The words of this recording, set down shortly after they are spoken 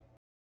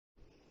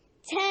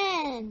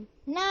10,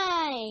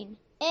 9,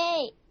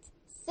 8,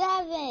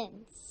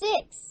 7,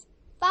 6,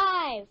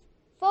 5,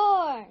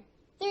 4,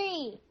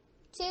 3,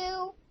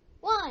 2,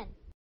 1.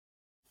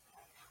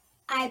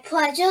 I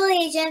pledge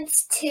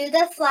allegiance to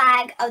the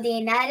flag of the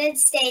United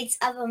States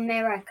of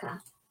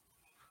America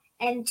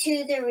and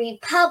to the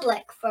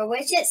republic for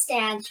which it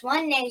stands,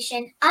 one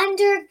nation,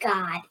 under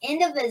God,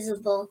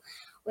 indivisible,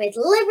 with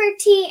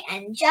liberty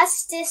and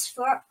justice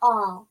for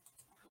all.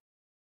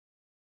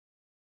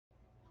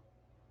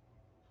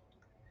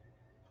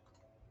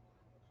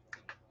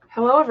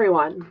 Hello,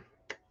 everyone.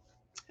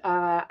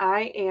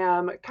 I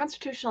am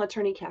Constitutional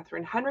Attorney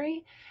Catherine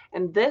Henry,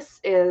 and this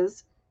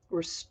is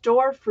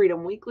Restore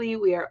Freedom Weekly.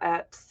 We are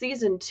at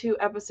Season 2,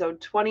 Episode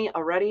 20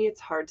 already.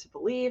 It's hard to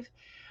believe.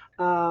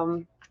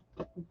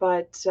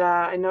 But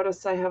I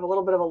notice I have a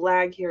little bit of a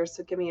lag here,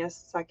 so give me a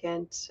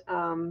second.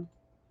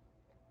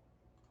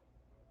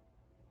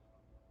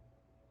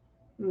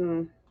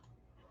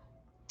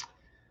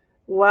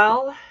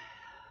 Well,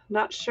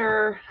 not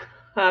sure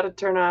how to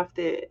turn off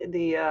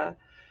the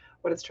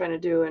what it's trying to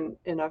do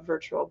in a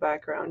virtual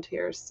background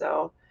here.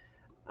 So,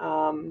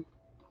 and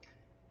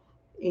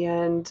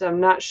I'm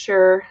not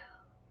sure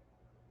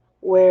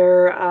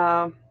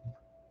where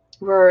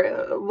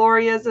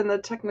Lori is in the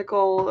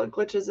technical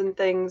glitches and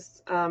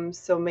things.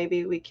 So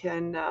maybe we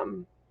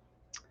can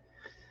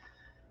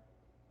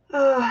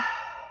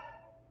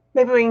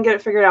maybe we can get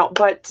it figured out.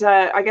 But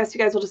I guess you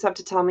guys will just have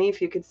to tell me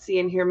if you could see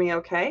and hear me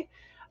okay.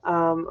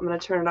 I'm going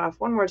to turn it off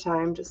one more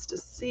time just to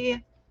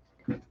see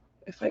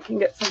if I can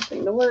get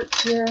something to work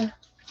here.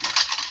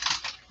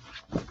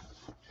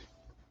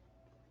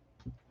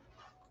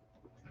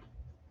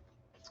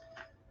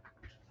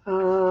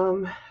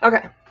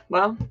 Okay,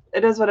 well,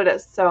 it is what it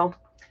is. So,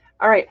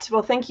 all right.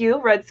 Well, thank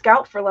you, Red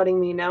Scout, for letting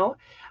me know.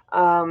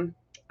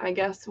 I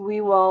guess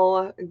we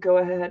will go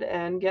ahead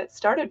and get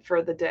started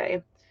for the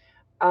day.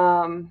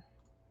 Oops,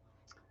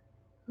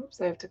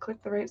 I have to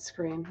click the right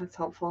screen. That's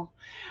helpful.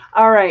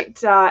 All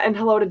right. And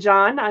hello to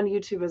John on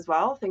YouTube as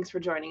well. Thanks for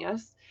joining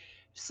us.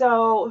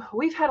 So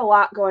we've had a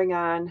lot going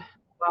on.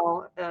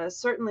 Well,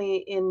 certainly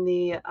in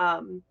the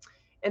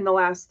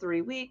last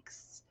 3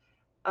 weeks.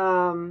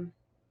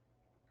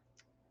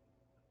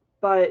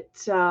 But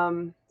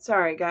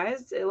sorry,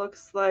 guys. It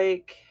looks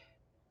like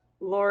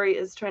Lori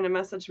is trying to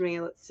message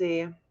me. Let's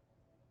see.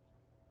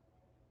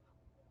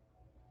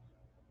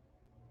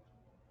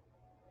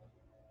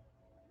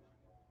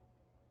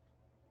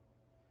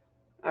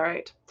 All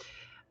right.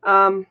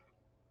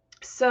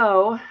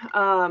 So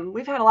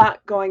we've had a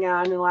lot going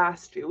on in the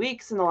last few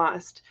weeks, in the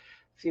last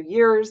few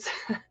years,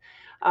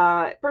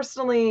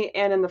 personally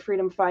and in the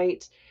freedom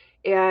fight.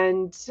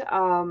 And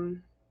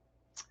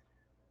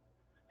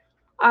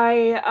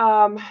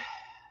I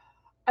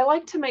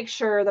like to make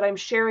sure that I'm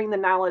sharing the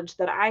knowledge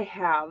that I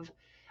have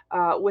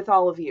with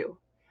all of you.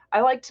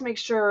 I like to make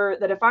sure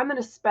that if I'm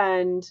going to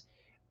spend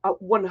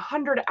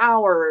 100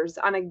 hours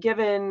on a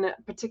given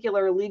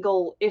particular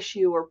legal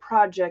issue or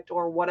project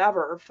or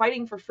whatever,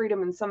 fighting for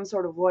freedom in some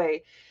sort of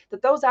way,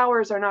 that those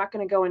hours are not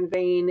going to go in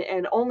vain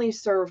and only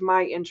serve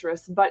my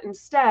interests, but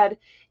instead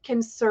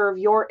can serve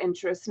your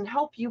interests and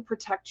help you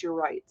protect your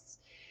rights.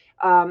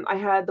 I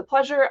had the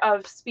pleasure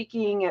of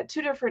speaking at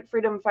 2 different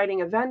freedom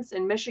fighting events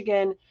in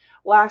Michigan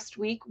last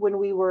week when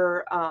we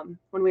were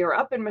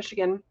up in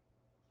Michigan,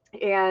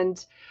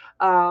 and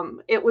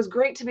it was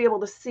great to be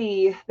able to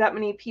see that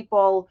many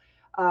people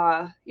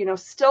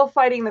still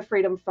fighting the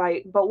freedom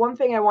fight. But one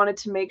thing I wanted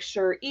to make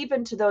sure,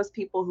 even to those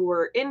people who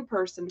were in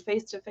person,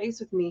 face to face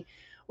with me,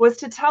 was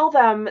to tell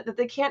them that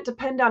they can't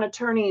depend on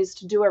attorneys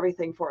to do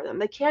everything for them.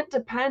 They can't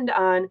depend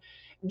on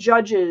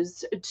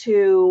judges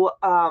to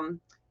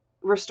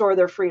restore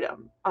their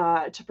freedom,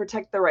 to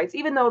protect their rights,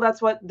 even though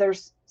that's what they're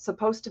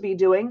supposed to be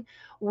doing.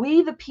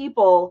 We, the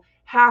people,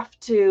 have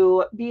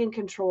to be in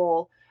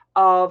control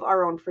of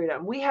our own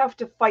freedom. We have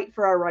to fight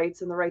for our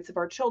rights and the rights of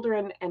our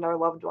children and our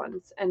loved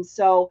ones. And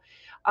so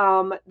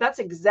that's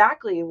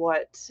exactly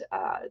what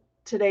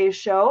today's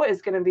show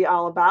is going to be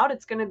all about.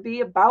 It's going to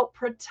be about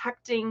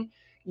protecting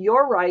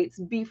your rights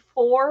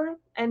before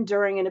and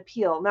during an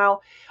appeal.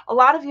 Now, a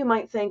lot of you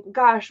might think,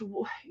 gosh,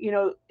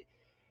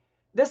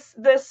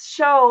 this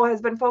show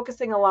has been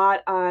focusing a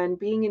lot on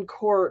being in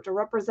court or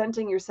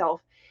representing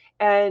yourself.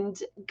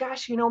 And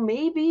gosh,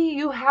 maybe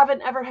you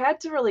haven't ever had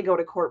to really go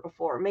to court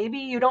before. Maybe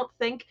you don't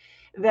think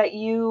that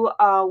you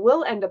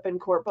will end up in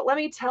court. But let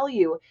me tell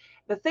you,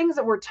 the things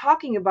that we're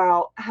talking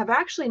about have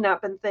actually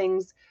not been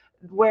things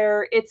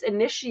where it's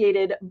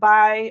initiated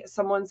by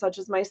someone such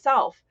as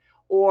myself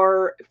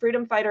or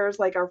freedom fighters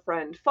like our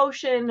friend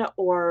Foshin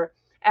or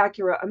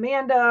Acura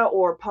Amanda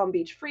or Palm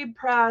Beach Free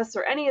Press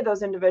or any of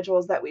those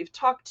individuals that we've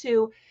talked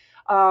to.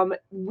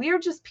 We're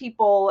just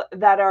people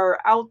that are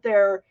out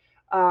there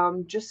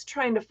just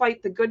trying to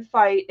fight the good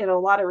fight in a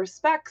lot of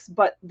respects,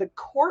 but the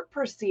court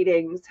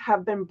proceedings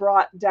have been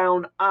brought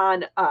down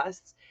on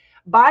us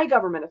by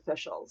government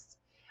officials.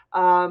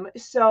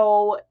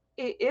 So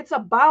it's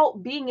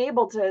about being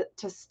able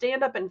to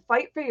stand up and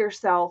fight for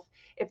yourself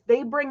if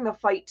they bring the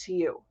fight to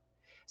you.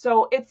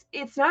 So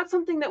it's not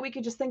something that we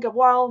could just think of,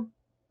 well,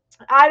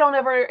 I don't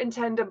ever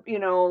intend to,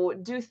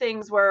 do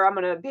things where I'm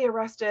going to be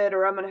arrested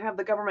or I'm going to have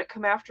the government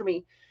come after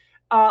me.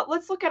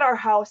 Let's look at our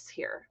house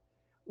here.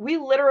 We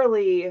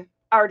literally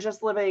are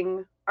just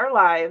living our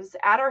lives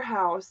at our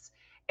house,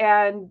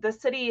 and the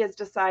city is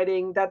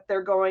deciding that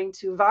they're going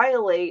to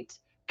violate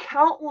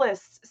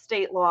countless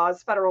state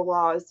laws, federal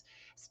laws,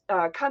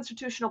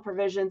 constitutional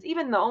provisions,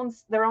 even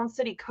their own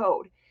city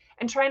code,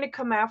 and trying to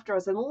come after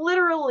us and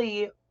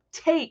literally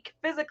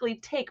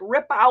physically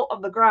rip out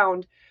of the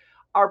ground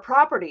our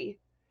property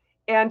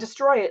and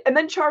destroy it and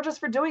then charge us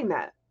for doing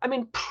that. I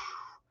mean,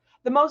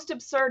 the most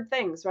absurd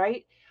things,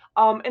 right?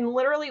 And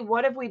literally,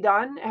 what have we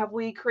done? Have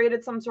we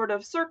created some sort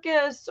of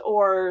circus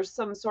or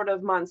some sort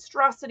of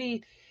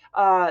monstrosity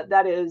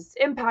that is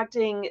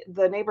impacting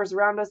the neighbors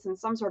around us in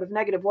some sort of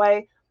negative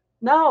way?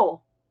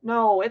 No,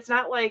 no, it's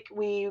not like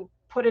we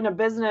put in a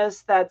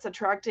business that's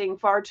attracting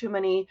far too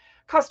many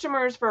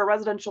customers for a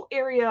residential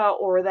area,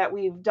 or that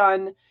we've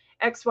done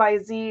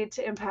XYZ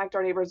to impact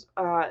our neighbors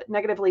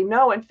negatively.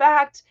 No, in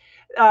fact,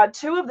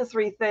 two of the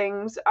three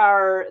things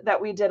that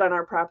we did on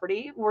our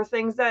property were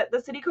things that the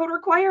city code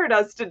required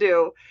us to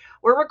do.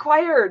 We're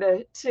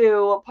required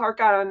to park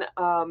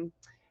on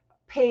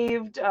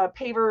paved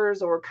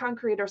pavers or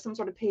concrete or some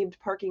sort of paved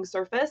parking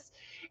surface,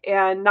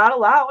 and not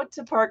allowed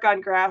to park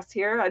on grass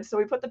here. And so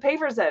we put the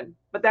pavers in,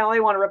 but now they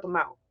want to rip them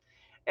out.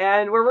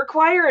 And we're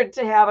required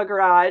to have a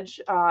garage,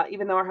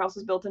 even though our house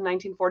was built in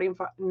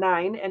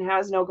 1949 and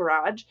has no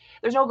garage.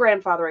 There's no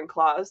grandfathering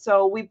clause.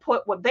 So we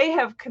put what they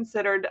have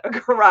considered a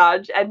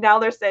garage, and now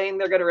they're saying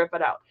they're going to rip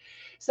it out.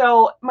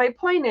 So my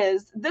point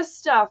is, this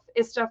stuff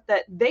is stuff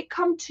that they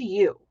come to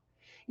you.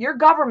 Your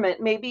government,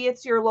 maybe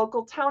it's your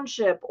local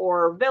township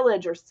or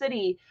village or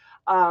city,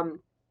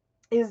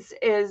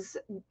 is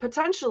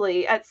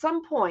potentially at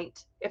some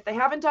point, if they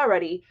haven't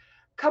already,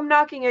 come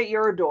knocking at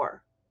your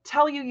door,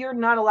 tell you you're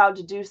not allowed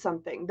to do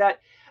something that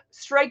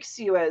strikes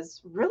you as,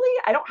 really?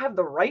 I don't have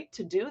the right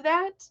to do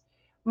that?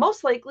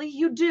 Most likely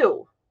you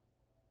do.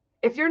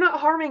 If you're not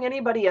harming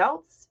anybody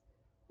else,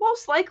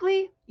 most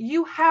likely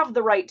you have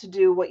the right to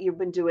do what you've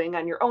been doing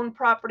on your own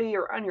property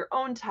or on your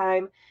own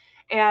time.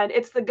 And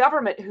it's the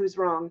government who's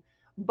wrong,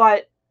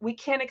 but we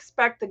can't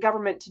expect the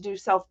government to do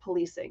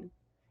self-policing.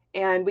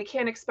 And we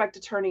can't expect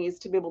attorneys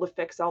to be able to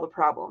fix all the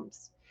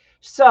problems.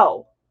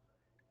 So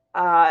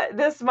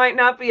this might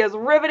not be as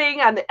riveting,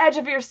 on the edge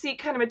of your seat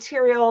kind of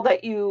material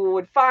that you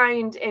would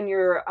find in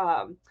your,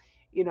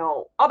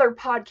 other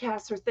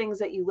podcasts or things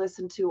that you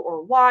listen to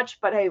or watch.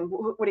 But hey,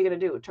 what are you going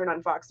to do? Turn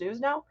on Fox News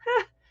now?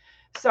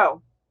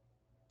 So,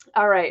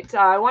 all right.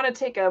 I want to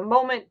take a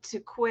moment to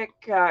quick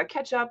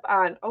catch up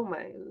on, oh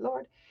my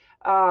Lord,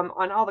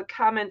 on all the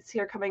comments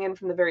here coming in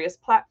from the various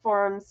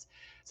platforms.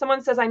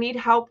 Someone says, I need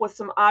help with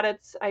some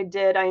audits I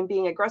did. I am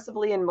being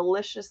aggressively and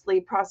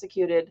maliciously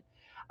prosecuted.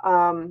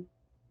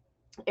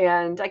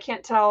 And I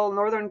can't tell,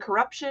 Northern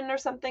Corruption or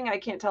something. I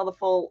can't tell the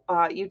full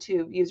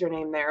YouTube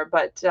username there,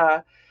 but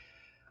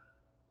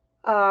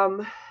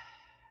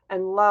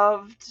and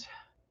loved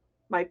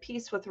my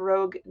peace with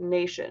Rogue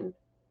Nation.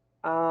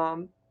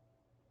 I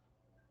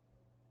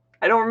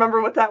don't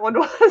remember what that one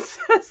was,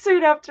 so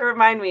you'd have to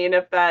remind me. And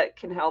if that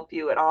can help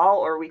you at all,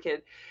 or we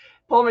could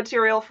pull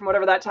material from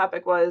whatever that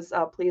topic was,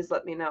 please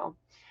let me know.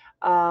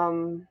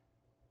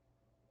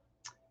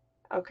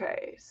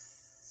 Okay,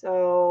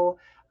 so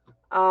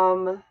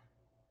all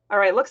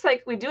right, looks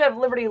like we do have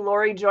Liberty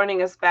Lori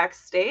joining us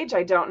backstage.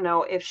 I don't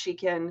know if she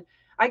can,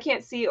 I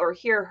can't see or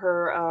hear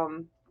her.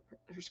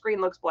 Her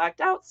screen looks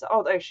blacked out. So,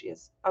 oh, there she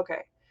is. Okay,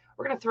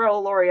 we're going to throw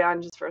Lori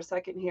on just for a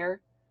second here.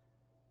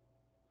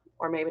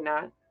 Or maybe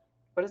not.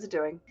 What is it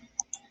doing?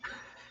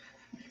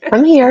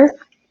 I'm here.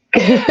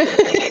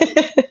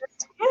 Okay,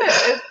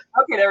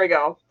 there we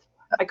go.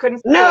 I couldn't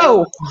see.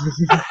 No.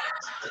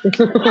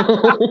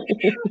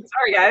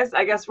 Sorry, guys.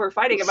 I guess we're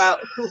fighting about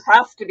who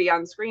has to be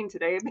on screen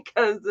today,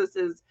 because this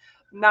is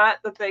not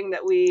the thing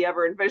that we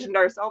ever envisioned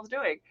ourselves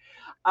doing.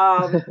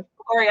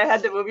 Lori, I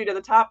had to move you to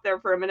the top there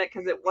for a minute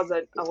because it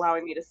wasn't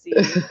allowing me to see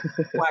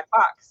the black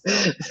box.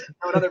 So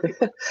what other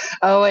people?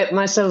 Oh, it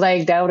must have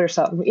lagged out or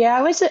something.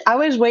 Yeah, I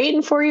was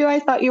waiting for you. I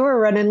thought you were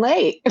running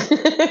late.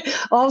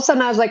 All of a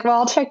sudden, I was like, well,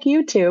 I'll check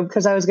YouTube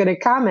because I was going to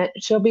comment.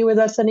 She'll be with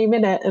us any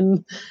minute,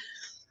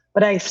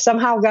 but I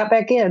somehow got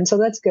back in, so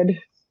that's good.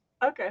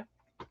 Okay.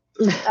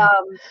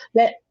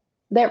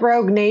 That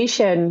Rogue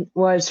Nation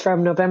was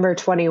from November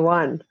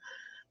 21,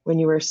 when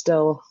you were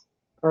still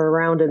or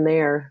around in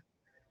there.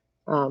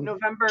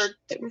 November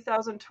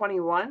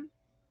 2021.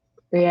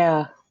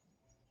 Yeah.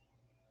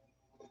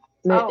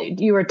 Oh.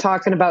 You were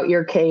talking about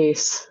your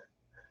case.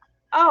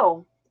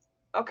 Oh,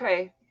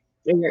 okay.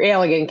 Your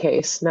alien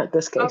case, not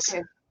this case.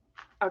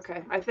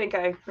 Okay. I think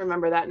I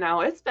remember that now.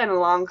 It's been a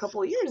long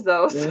couple of years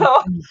though.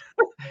 So,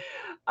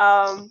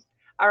 all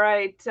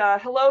right.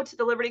 Hello to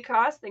the Liberty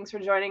Cause. Thanks for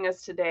joining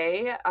us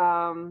today.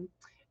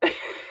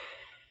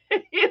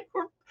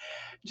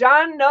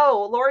 John,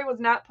 no, Lori was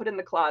not put in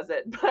the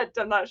closet, but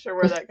I'm not sure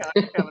where that got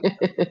coming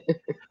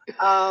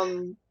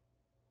from.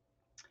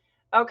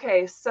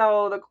 Okay,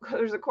 so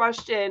there's a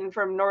question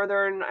from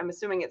Northern, I'm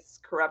assuming it's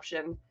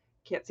corruption.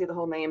 Can't see the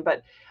whole name,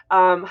 but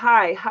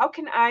hi, how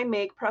can I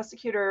make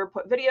prosecutor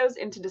put videos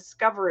into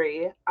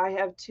Discovery? I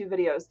have 2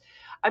 videos.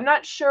 I'm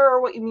not sure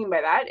what you mean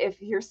by that.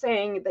 If you're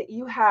saying that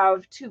you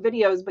have 2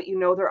 videos, but you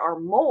know there are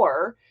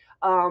more,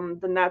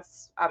 then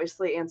that's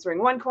obviously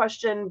answering one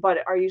question.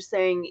 But are you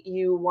saying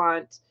you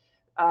want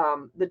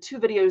the 2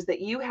 videos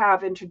that you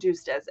have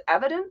introduced as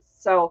evidence?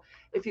 So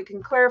if you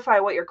can clarify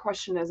what your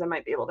question is, I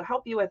might be able to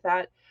help you with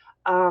that.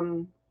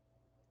 All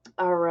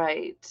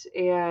right.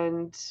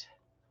 And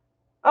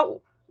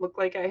oh, looked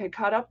like I had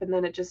caught up and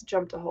then it just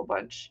jumped a whole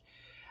bunch.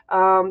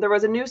 There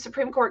was a new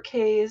Supreme Court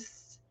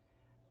case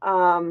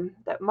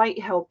that might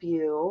help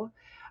you.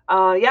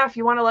 Yeah, if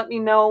you want to let me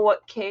know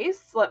what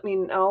case, let me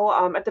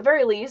know. At the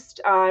very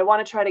least, I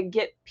want to try to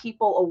get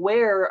people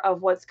aware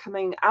of what's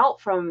coming out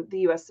from the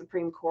U.S.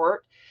 Supreme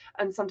Court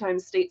and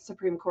sometimes state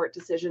Supreme Court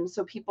decisions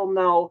so people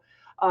know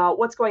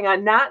what's going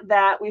on. Not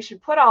that we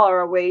should put all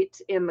our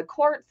weight in the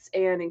courts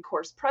and in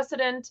course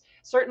precedent.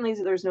 Certainly,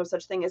 there's no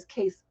such thing as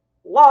case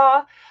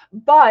law,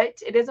 but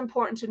it is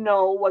important to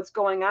know what's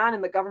going on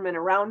in the government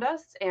around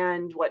us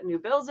and what new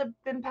bills have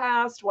been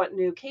passed, what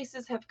new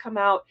cases have come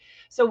out,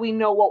 so we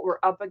know what we're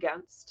up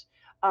against.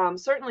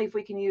 Certainly, if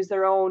we can use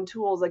their own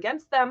tools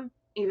against them,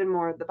 even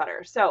more the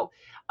better. So,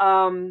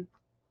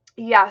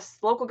 yes,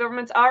 local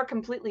governments are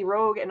completely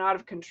rogue and out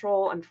of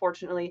control,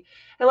 unfortunately.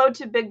 Hello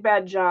to Big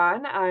Bad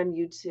John on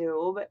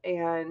YouTube,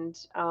 and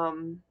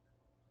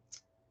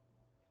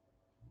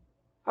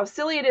how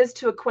silly it is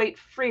to equate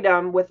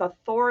freedom with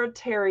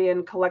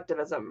authoritarian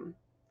collectivism.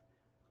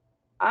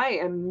 I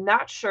am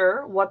not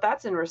sure what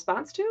that's in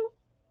response to,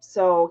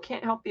 so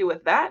can't help you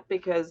with that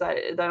because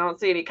I don't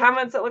see any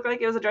comments that look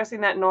like it was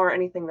addressing that, nor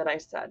anything that I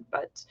said.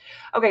 But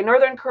okay,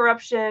 Northern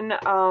corruption.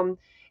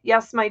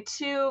 Yes, my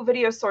 2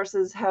 video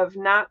sources have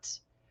not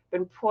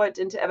been put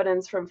into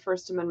evidence from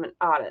First Amendment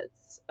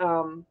audits.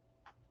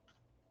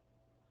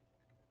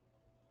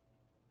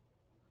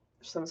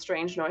 Some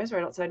strange noise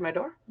right outside my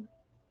door.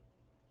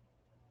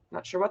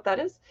 Not sure what that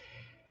is.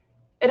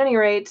 At any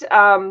rate,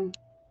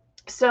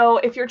 so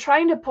if you're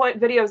trying to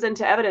put videos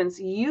into evidence,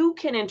 you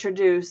can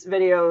introduce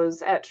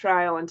videos at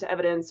trial into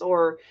evidence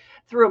or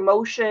through a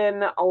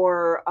motion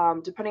or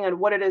depending on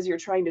what it is you're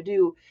trying to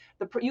do.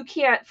 You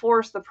can't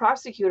force the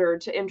prosecutor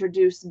to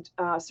introduce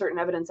certain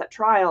evidence at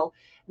trial.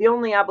 The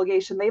only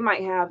obligation they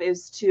might have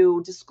is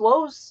to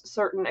disclose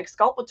certain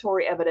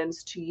exculpatory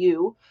evidence to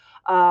you.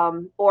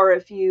 Or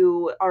if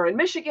you are in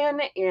Michigan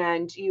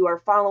and you are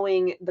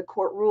following the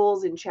court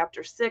rules in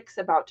Chapter 6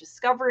 about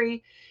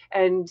discovery,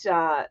 and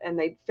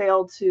they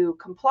fail to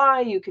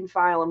comply, you can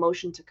file a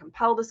motion to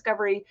compel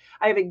discovery.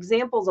 I have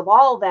examples of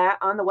all of that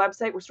on the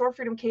website,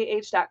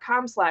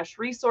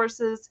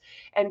 restorefreedomkh.com/resources,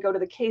 and go to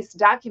the case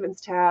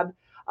documents tab.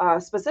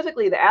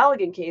 Specifically the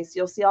Allegan case,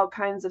 you'll see all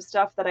kinds of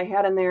stuff that I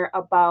had in there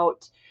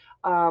about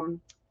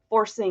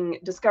forcing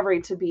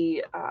discovery to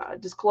be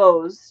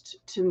disclosed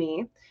to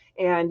me.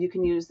 And you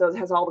can use those,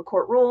 has all the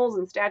court rules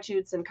and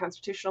statutes and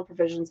constitutional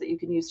provisions that you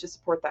can use to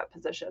support that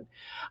position.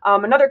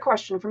 Another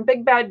question from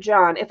Big Bad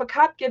John. If a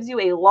cop gives you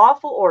a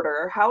lawful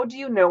order, how do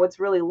you know it's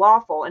really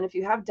lawful? And if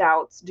you have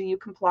doubts, do you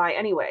comply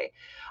anyway?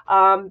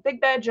 Big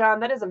Bad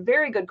John, that is a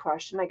very good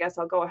question. I guess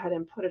I'll go ahead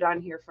and put it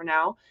on here for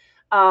now.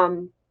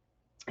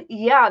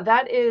 Yeah,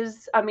 that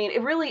is, I mean,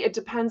 it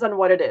depends on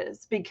what it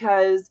is,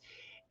 because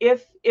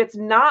if it's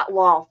not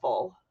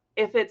lawful,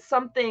 if it's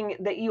something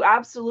that you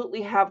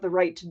absolutely have the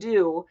right to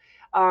do,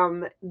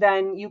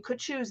 then you could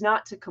choose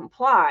not to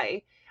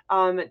comply.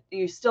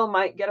 You still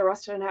might get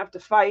arrested and have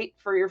to fight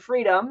for your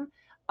freedom,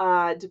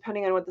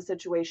 depending on what the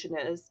situation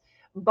is.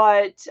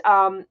 But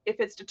if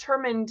it's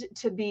determined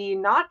to be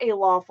not a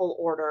lawful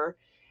order,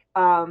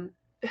 I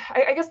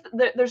guess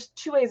there's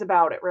 2 ways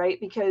about it,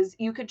 right? Because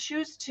you could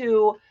choose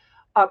to,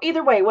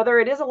 either way, whether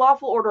it is a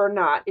lawful order or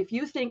not, if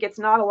you think it's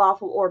not a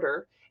lawful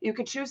order, you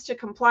could choose to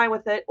comply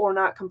with it or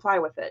not comply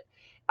with it.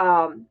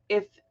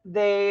 If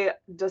they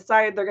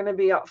decide they're going to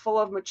be full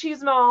of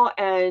machismo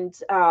and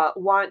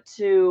want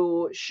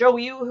to show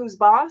you who's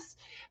boss,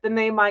 then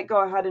they might go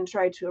ahead and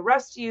try to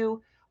arrest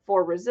you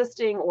for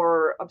resisting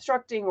or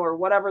obstructing or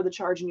whatever the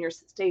charge in your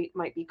state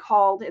might be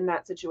called in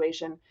that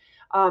situation.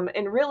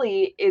 And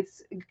really,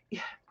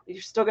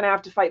 you're still going to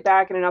have to fight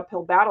back in an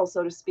uphill battle,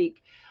 so to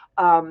speak,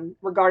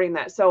 regarding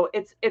that. So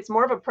it's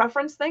more of a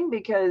preference thing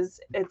because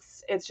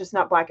it's just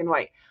not black and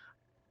white.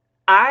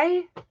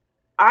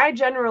 I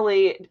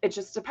generally, it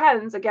just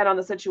depends again on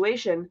the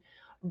situation,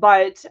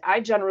 but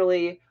I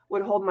generally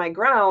would hold my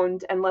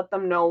ground and let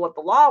them know what the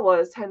law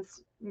was,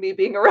 hence me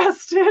being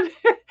arrested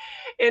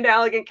in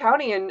Allegan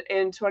County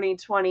in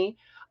 2020,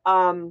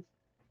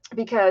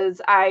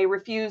 because I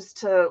refused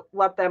to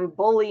let them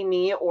bully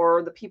me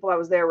or the people I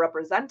was there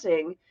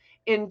representing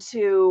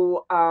into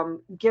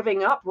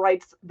giving up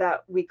rights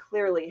that we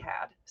clearly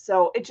had.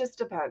 So it just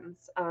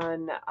depends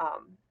on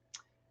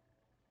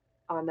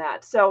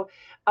that. So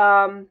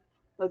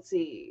let's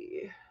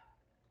see.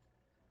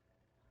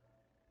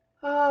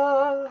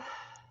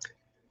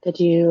 Did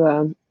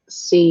you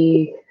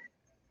see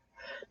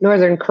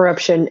Northern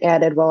Corruption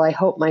added, well, I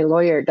hope my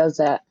lawyer does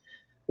that.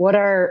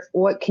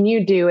 What can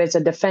you do as a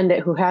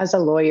defendant who has a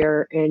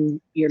lawyer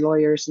and your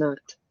lawyer's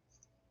not?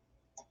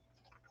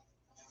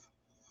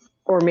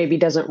 Or maybe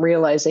doesn't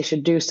realize they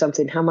should do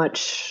something? How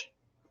much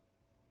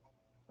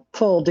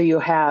pull do you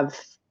have?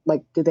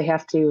 Like, do they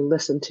have to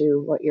listen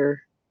to what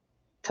you're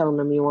telling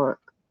them you want?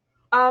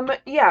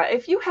 Yeah,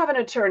 if you have an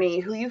attorney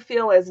who you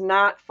feel is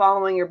not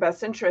following your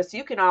best interests,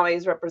 you can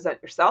always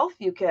represent yourself.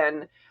 You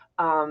can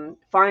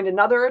find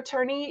another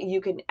attorney. You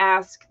can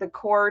ask the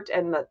court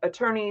and the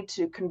attorney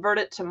to convert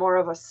it to more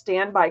of a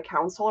standby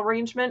counsel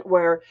arrangement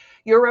where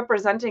you're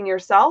representing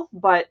yourself,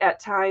 but at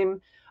times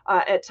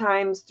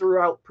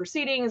throughout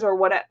proceedings or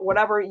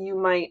whatever you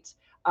might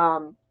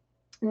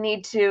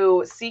need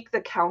to seek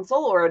the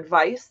counsel or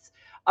advice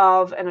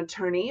of an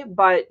attorney,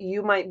 but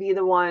you might be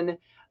the one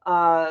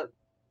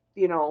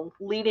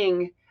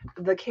leading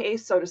the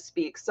case, so to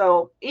speak.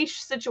 So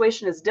each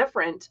situation is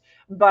different,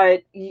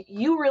 but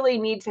you really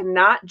need to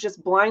not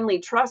just blindly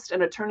trust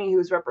an attorney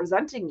who's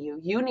representing you.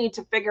 You need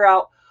to figure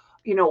out,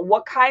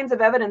 what kinds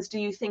of evidence do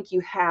you think you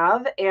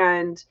have,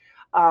 and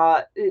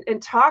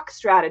talk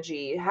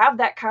strategy. Have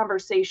that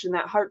conversation,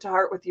 that heart to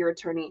heart with your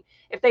attorney.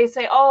 If they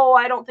say, "Oh,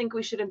 I don't think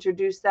we should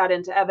introduce that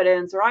into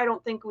evidence," or "I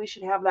don't think we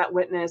should have that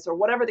witness," or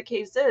whatever the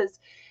case is,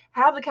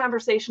 have the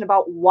conversation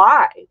about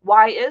why.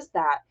 Why is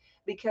that?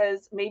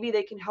 Because maybe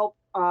they can help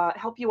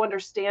you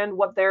understand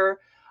what their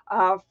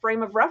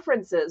frame of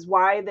reference is,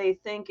 why they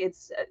think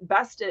it's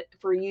best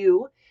for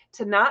you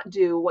to not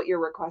do what you're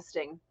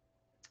requesting.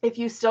 If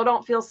you still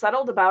don't feel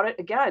settled about it,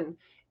 again,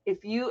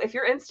 if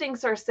your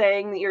instincts are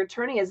saying that your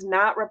attorney is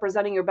not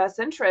representing your best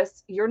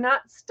interests, you're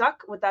not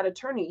stuck with that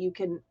attorney. You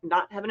can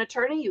not have an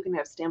attorney, you can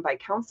have standby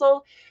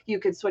counsel, you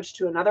could switch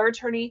to another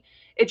attorney.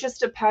 It just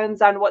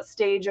depends on what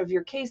stage of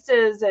your case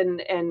is,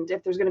 and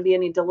if there's going to be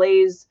any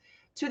delays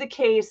to the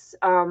case.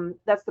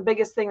 That's the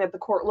biggest thing that the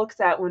court looks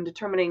at when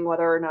determining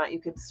whether or not you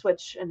could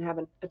switch and have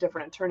a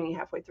different attorney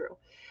halfway through.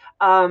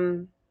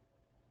 And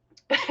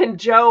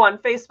Joe on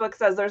Facebook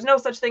says there's no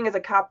such thing as a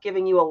cop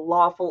giving you a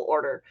lawful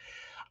order.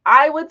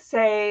 I would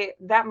say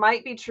that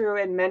might be true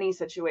in many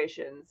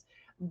situations,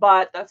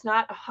 but that's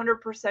not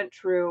 100%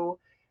 true.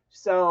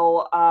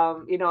 So,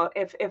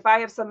 if I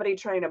have somebody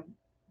trying to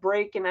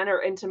break and enter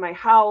into my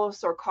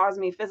house or cause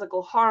me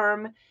physical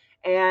harm,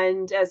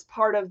 and as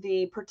part of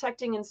the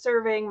protecting and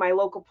serving, my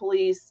local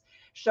police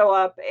show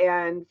up,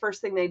 and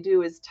first thing they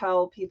do is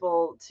tell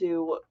people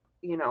to,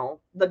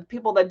 the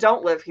people that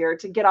don't live here,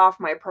 to get off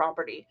my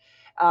property.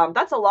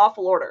 That's a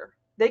lawful order.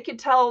 They could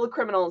tell the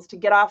criminals to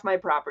get off my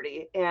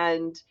property,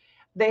 and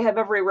they have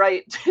every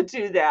right to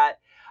do that,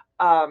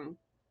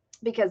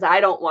 because I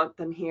don't want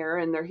them here,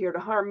 and they're here to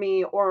harm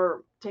me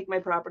or take my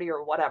property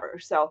or whatever.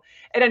 So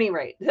at any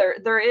rate,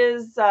 there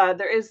is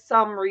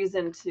some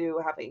reason to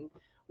having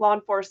law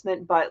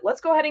enforcement, but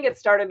let's go ahead and get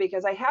started,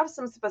 because I have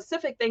some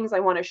specific things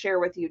I want to share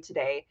with you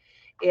today.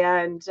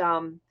 And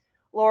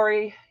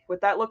Lori,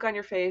 with that look on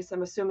your face,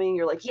 I'm assuming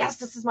you're like, yes,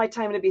 this is my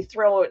time to be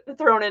thrown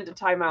into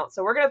timeout.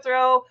 So we're going to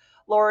throw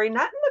Lori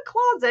not in the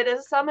closet,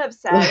 as some have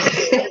said,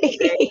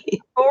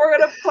 but we're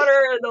going to put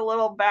her in the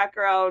little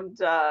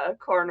background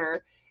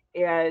corner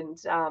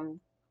and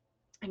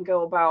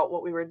go about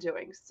what we were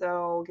doing.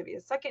 So give me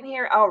a second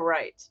here. All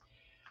right.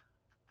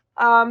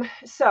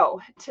 So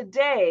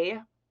today,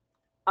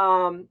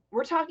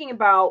 we're talking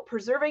about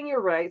preserving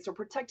your rights or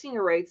protecting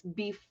your rights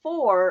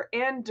before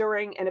and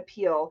during an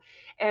appeal,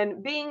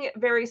 and being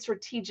very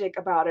strategic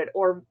about it,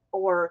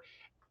 or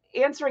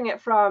answering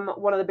it from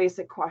one of the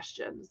basic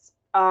questions.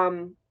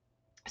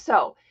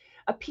 So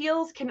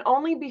appeals can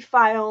only be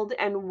filed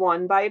and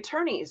won by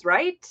attorneys,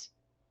 right?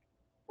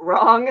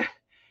 Wrong.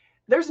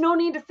 There's no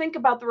need to think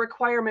about the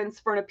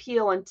requirements for an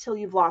appeal until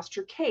you've lost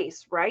your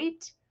case,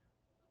 right?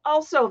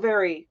 Also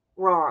very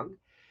wrong.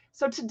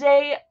 So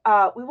today,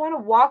 we want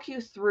to walk you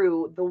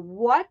through the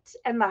what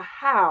and the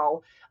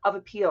how of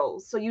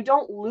appeals, so you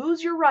don't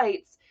lose your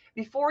rights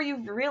before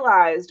you've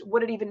realized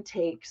what it even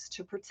takes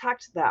to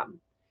protect them.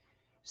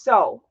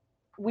 So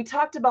we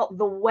talked about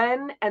the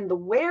when and the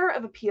where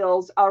of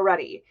appeals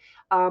already.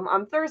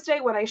 On Thursday,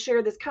 when I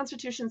shared this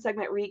Constitution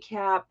segment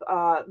recap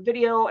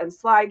video and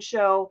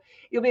slideshow,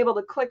 you'll be able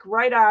to click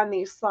right on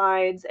these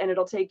slides, and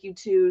it'll take you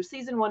to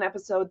Season 1,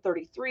 Episode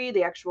 33,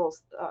 the actual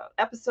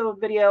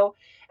episode video,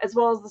 as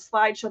well as the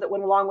slideshow that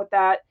went along with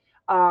that,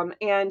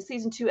 and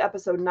Season 2,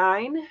 Episode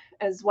 9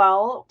 as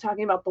well,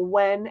 talking about the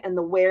when and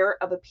the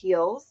where of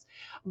appeals.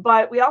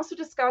 But we also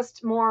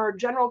discussed more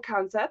general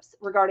concepts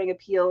regarding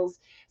appeals,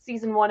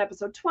 Season 1,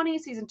 Episode 20,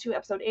 Season 2,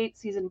 Episode 8,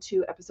 Season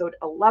 2, Episode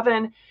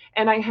 11.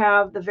 And I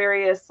have the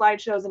various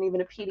slideshows and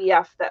even a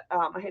PDF that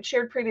I had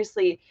shared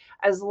previously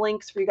as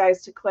links for you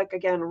guys to click,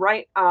 again,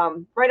 right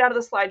out of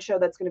the slideshow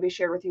that's going to be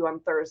shared with you on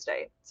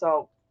Thursday.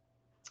 So,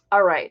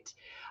 all right.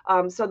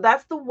 So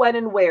that's the when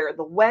and where.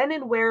 The when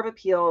and where of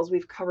appeals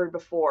we've covered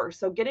before.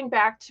 So getting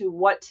back to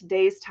what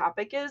today's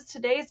topic is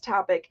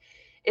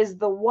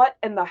the what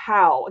and the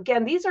how.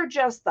 Again, these are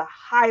just the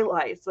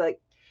highlights, like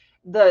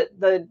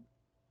the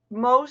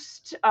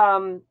most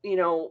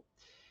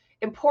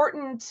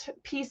important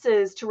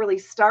pieces to really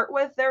start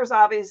with. There's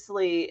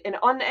obviously an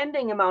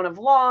unending amount of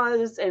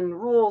laws and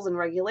rules and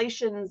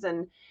regulations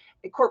and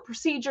court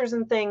procedures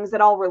and things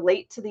that all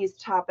relate to these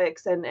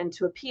topics and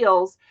to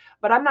appeals,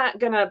 but I'm not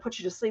going to put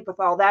you to sleep with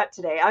all that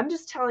today. I'm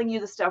just telling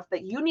you the stuff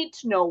that you need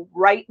to know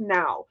right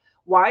now.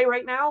 Why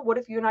right now? What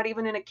if you're not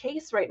even in a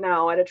case right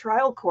now at a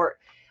trial court?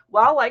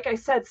 Well, like I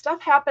said,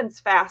 stuff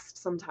happens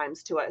fast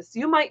sometimes to us.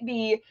 You might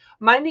be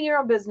minding your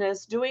own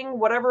business, doing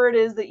whatever it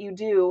is that you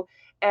do,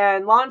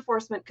 and law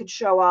enforcement could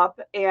show up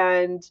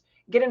and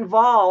get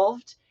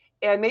involved.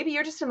 And maybe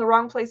you're just in the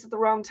wrong place at the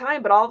wrong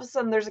time, but all of a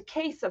sudden there's a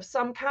case of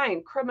some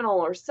kind, criminal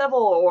or civil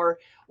or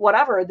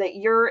whatever, that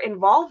you're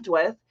involved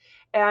with.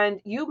 And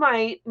you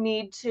might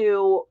need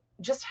to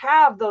just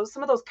have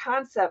some of those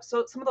concepts,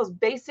 so some of those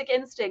basic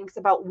instincts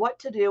about what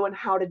to do and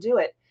how to do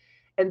it.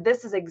 And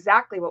this is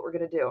exactly what we're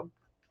going to do.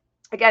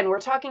 Again, we're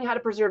talking how to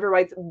preserve your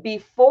rights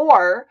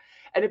before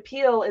an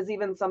appeal is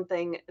even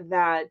something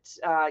that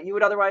you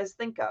would otherwise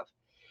think of.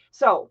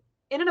 So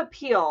in an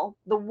appeal,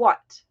 the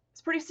what?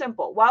 It's pretty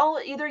simple. Well,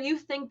 either you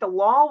think the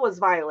law was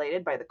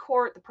violated by the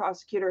court, the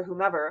prosecutor,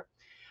 whomever.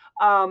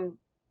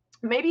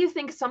 Maybe you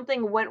think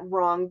something went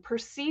wrong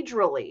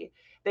procedurally.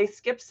 They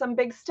skipped some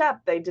big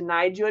step. They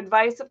denied you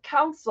advice of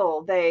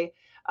counsel. They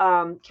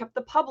kept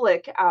the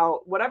public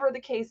out, whatever the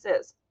case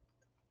is.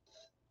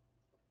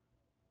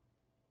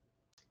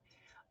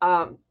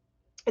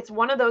 It's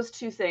one of those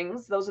two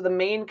things. Those are the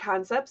main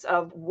concepts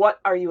of what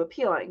are you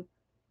appealing.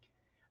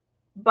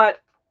 But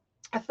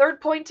a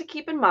third point to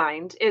keep in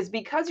mind is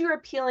because you're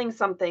appealing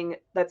something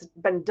that's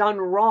been done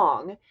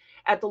wrong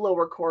at the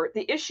lower court,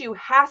 the issue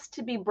has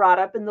to be brought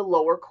up in the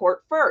lower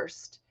court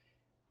first,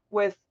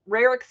 with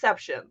rare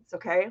exceptions,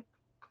 okay?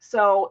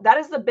 So that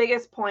is the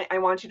biggest point I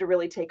want you to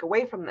really take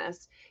away from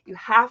this. You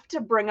have to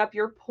bring up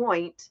your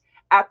point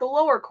at the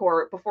lower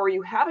court before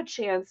you have a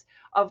chance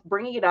of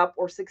bringing it up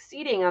or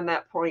succeeding on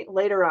that point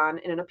later on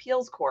in an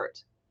appeals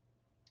court.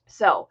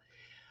 So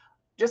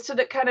just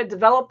to kind of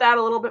develop that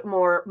a little bit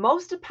more,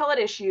 most appellate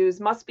issues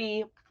must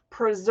be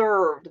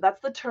preserved. That's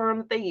the term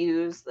that they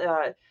use,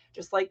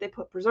 just like they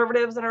put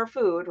preservatives in our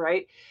food,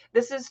 right?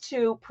 This is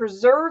to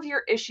preserve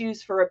your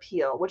issues for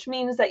appeal, which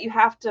means that you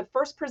have to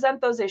first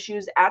present those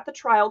issues at the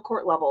trial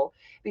court level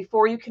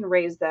before you can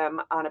raise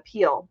them on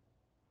appeal.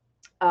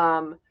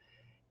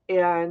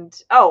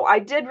 I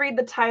did read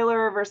the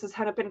Tyler versus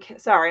Hennepin.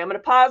 Sorry, I'm going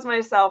to pause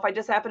myself. I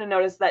just happened to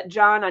notice that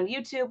John on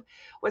YouTube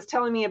was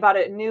telling me about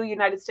a new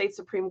United States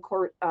Supreme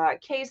Court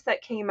case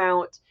that came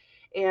out,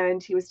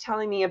 and he was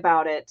telling me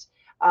about it.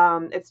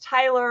 It's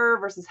Tyler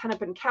versus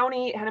Hennepin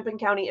County. Hennepin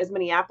County is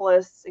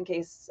Minneapolis, in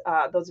case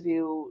those of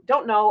you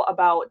don't know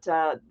about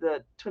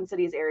the Twin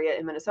Cities area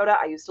in Minnesota.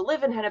 I used to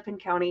live in Hennepin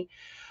County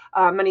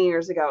many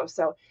years ago.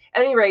 So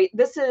at any rate,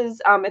 this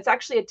is, it's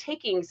actually a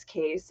takings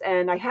case,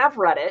 and I have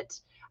read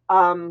it.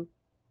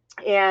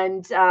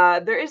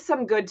 There is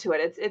some good to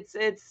it.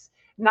 It's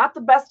not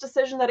the best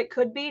decision that it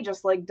could be,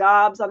 just like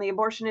Dobbs on the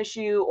abortion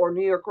issue or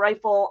New York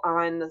Rifle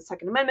on the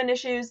Second Amendment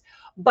issues,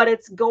 but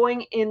it's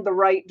going in the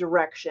right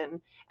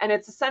direction. And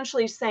it's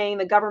essentially saying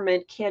the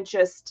government can't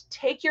just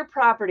take your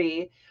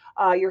property,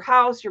 your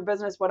house, your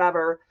business,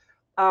 whatever,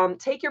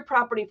 take your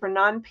property for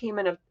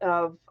non-payment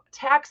of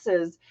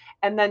taxes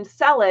and then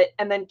sell it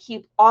and then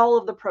keep all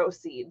of the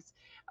proceeds.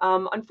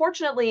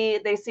 Unfortunately,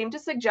 they seem to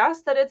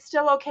suggest that it's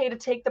still okay to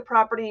take the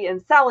property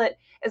and sell it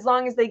as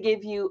long as they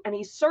give you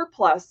any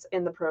surplus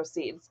in the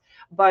proceeds.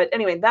 But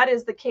anyway, that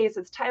is the case.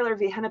 It's Tyler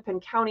v.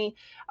 Hennepin County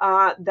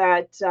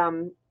that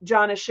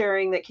John is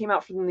sharing, that came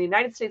out from the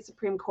United States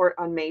Supreme Court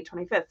on May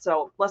 25th,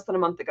 so less than a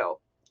month ago.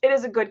 It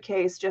is a good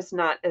case, just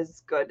not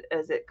as good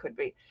as it could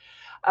be.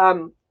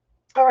 All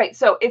right,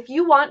 so if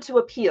you want to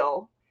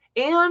appeal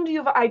and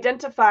you've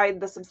identified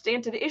the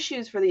substantive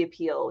issues for the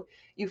appeal,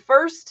 you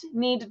first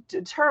need to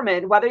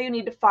determine whether you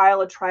need to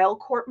file a trial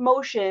court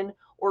motion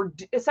or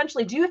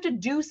essentially, do you have to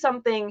do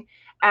something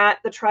at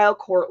the trial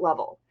court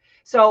level?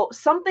 So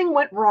something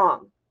went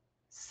wrong.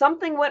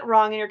 Something went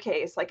wrong in your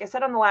case. Like I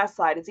said on the last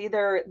slide, it's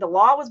either the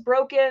law was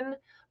broken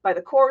by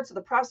the courts or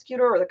the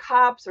prosecutor or the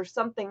cops or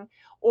something,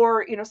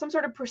 or some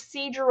sort of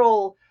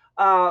procedural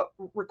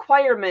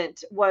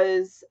requirement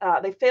was,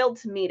 they failed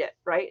to meet it,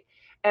 right?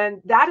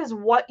 And that is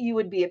what you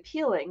would be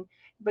appealing.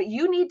 But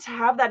you need to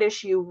have that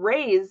issue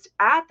raised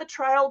at the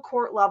trial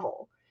court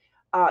level,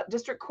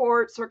 district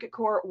court, circuit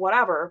court,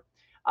 whatever.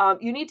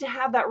 You need to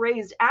have that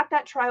raised at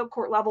that trial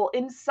court level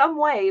in some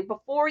way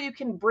before you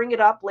can bring it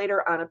up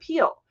later on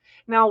appeal.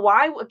 Now,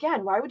 why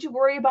would you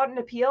worry about an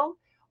appeal?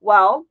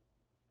 Well,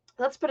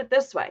 let's put it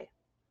this way.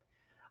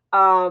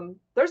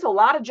 There's a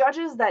lot of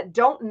judges that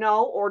don't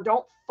know or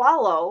don't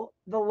follow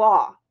the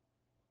law.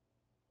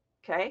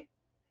 Okay?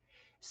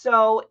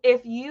 So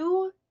if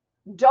you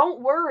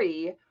don't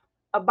worry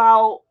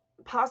about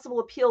possible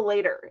appeal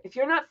later, if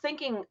you're not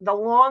thinking the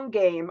long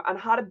game on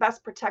how to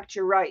best protect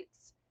your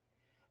rights,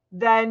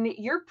 then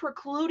you're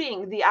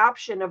precluding the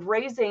option of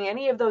raising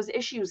any of those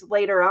issues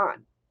later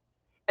on.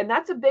 And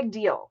that's a big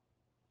deal.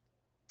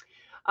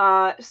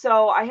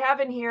 So I have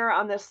in here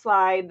on this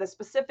slide the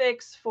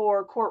specifics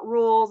for court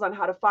rules on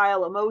how to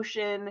file a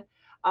motion.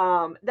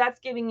 That's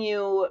giving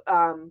you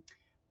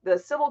the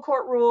civil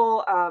court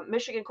rule,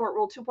 Michigan Court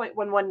Rule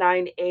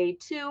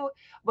 2.119A2,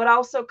 but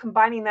also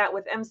combining that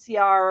with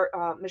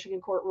MCR,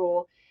 Michigan Court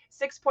Rule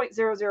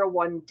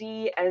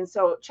 6.001D. And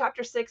so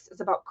Chapter 6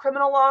 is about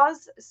criminal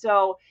laws.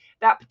 So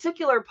that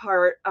particular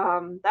part,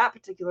 that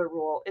particular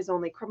rule is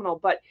only criminal,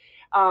 but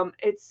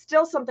it's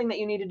still something that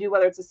you need to do,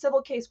 whether it's a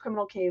civil case,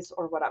 criminal case,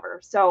 or whatever.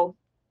 So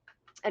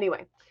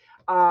anyway,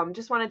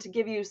 just wanted to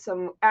give you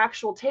some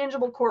actual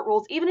tangible court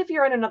rules. Even if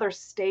you're in another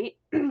state,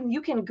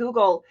 you can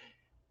Google,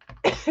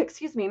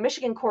 excuse me,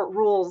 Michigan court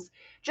rules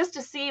just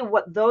to see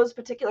what those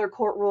particular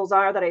court rules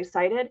are that I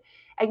cited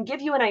and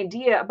give you an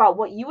idea about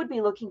what you would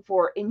be looking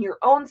for in your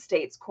own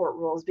state's court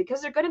rules,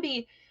 because they're going to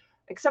be,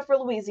 except for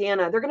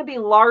Louisiana, they're going to be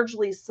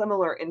largely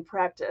similar in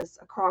practice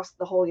across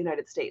the whole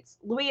United States.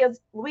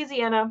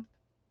 Louisiana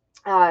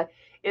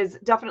is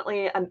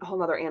definitely a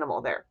whole other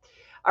animal there.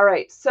 All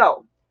right,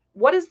 so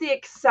what is the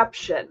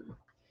exception?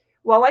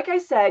 Well, like I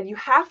said, you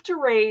have to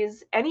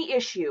raise any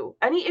issue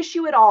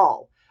at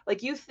all.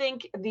 Like you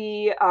think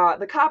the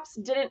cops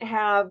didn't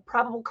have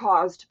probable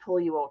cause to pull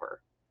you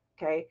over,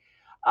 okay?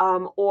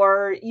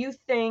 Or you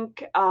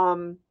think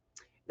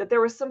that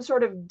there was some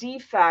sort of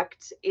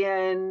defect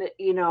in,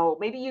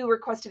 maybe you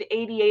requested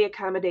ADA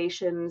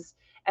accommodations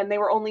and they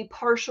were only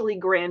partially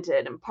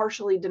granted and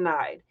partially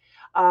denied.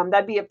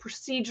 That'd be a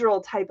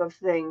procedural type of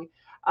thing.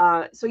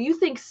 So you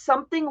think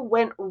something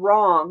went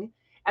wrong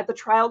at the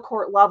trial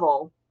court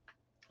level,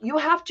 you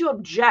have to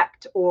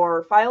object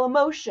or file a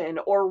motion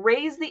or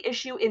raise the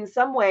issue in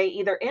some way,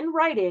 either in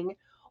writing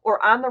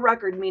or on the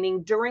record,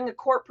 meaning during a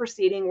court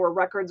proceeding where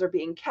records are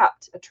being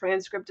kept, a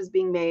transcript is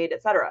being made,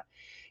 etc.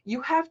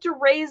 You have to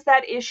raise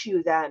that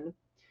issue then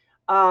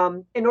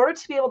in order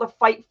to be able to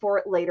fight for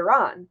it later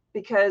on.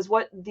 Because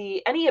what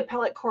any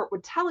appellate court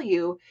would tell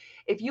you,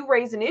 if you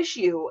raise an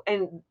issue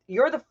and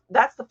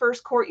that's the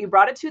first court you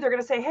brought it to, they're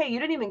going to say, hey, you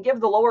didn't even give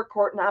the lower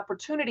court an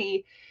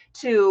opportunity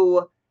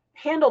to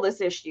handle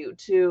this issue,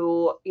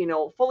 to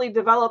fully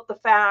develop the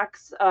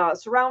facts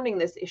surrounding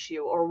this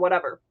issue or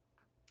whatever.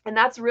 And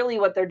that's really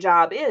what their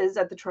job is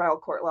at the trial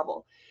court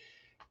level.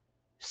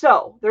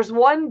 So there's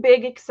one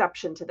big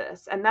exception to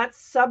this, and that's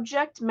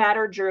subject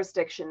matter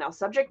jurisdiction. Now,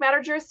 subject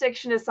matter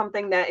jurisdiction is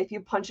something that if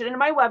you punch it into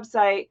my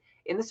website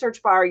in the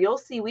search bar, you'll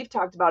see we've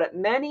talked about it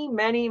many,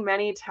 many,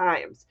 many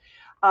times.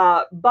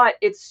 But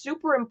it's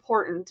super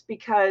important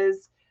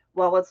because,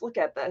 well, let's look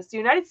at this. The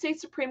United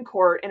States Supreme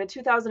Court in a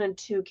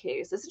 2002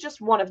 case, this is just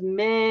one of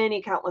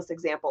many countless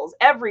examples.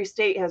 Every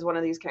state has one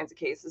of these kinds of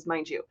cases,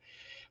 mind you.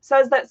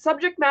 Says that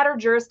subject matter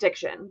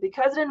jurisdiction,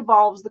 because it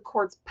involves the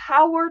court's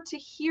power to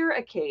hear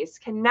a case,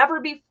 can never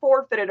be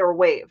forfeited or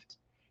waived.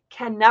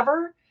 Can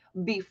never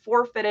be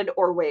forfeited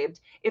or waived.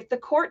 If the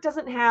court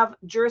doesn't have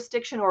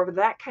jurisdiction over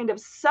that kind of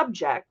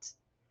subject,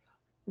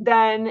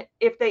 then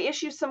if they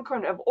issue some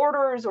kind of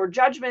orders or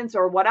judgments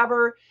or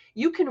whatever,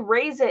 you can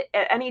raise it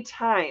at any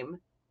time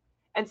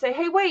and say,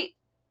 hey, wait,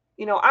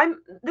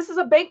 this is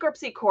a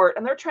bankruptcy court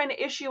and they're trying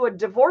to issue a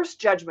divorce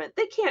judgment.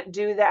 They can't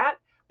do that.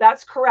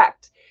 That's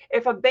correct.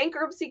 If a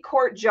bankruptcy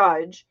court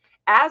judge,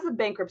 as a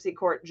bankruptcy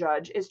court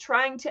judge, is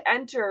trying to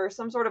enter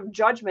some sort of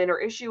judgment or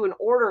issue an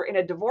order in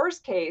a divorce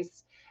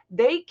case,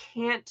 they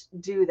can't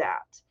do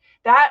that.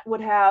 That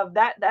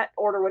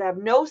order would have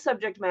no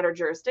subject matter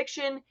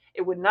jurisdiction.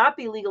 It would not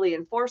be legally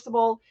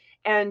enforceable.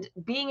 And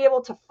being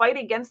able to fight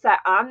against that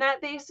on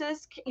that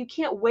basis, you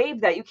can't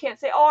waive that. You can't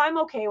say, oh, I'm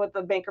okay with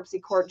the bankruptcy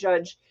court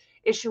judge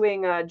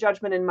issuing a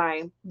judgment in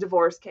my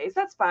divorce case.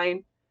 That's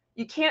fine.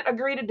 You can't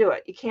agree to do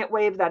it. You can't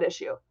waive that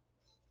issue.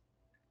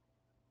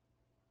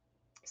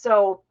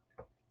 So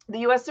the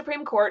U.S.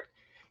 Supreme Court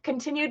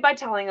continued by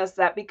telling us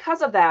that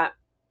because of that,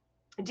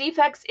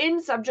 defects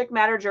in subject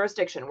matter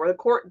jurisdiction, where the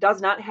court does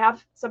not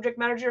have subject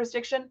matter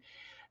jurisdiction,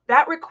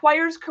 that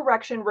requires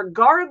correction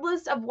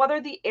regardless of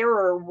whether the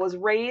error was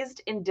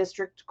raised in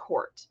district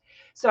court.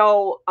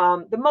 So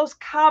the most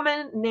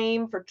common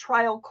name for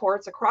trial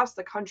courts across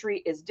the country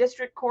is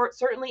district court.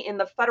 Certainly in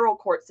the federal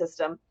court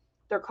system,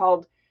 they're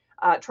called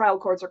trial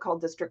courts are called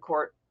district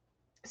court.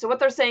 So what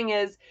they're saying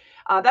is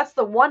that's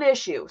the one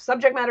issue,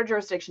 subject matter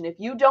jurisdiction. If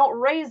you don't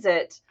raise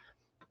it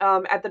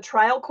at the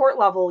trial court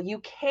level, you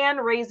can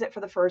raise it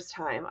for the first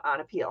time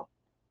on appeal.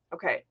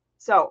 Okay,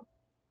 so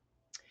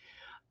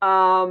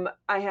I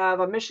have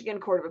a Michigan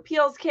Court of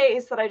Appeals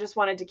case that I just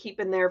wanted to keep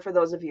in there for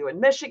those of you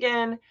in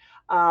Michigan.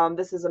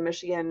 This is a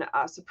Michigan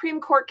Supreme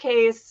Court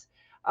case.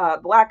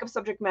 The lack of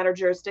subject matter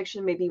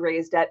jurisdiction may be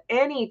raised at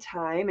any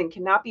time and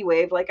cannot be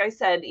waived. Like I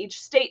said,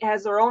 each state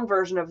has their own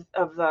version of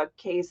the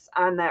case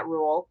on that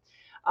rule,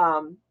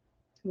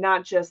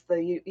 not just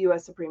the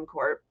U.S. Supreme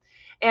Court.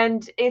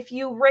 And if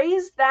you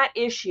raise that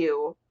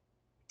issue,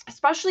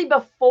 especially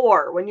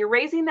when you're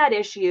raising that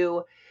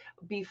issue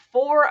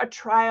before a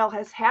trial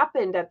has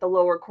happened at the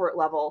lower court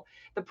level,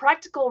 the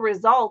practical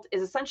result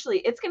is essentially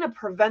it's going to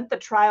prevent the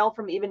trial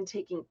from even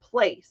taking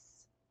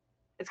place.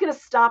 It's going to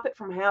stop it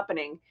from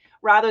happening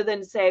rather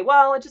than say,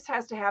 well, it just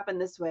has to happen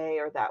this way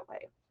or that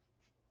way.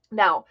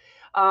 Now,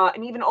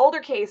 an even older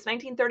case,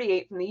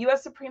 1938, from the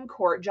U.S. Supreme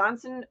Court,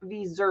 Johnson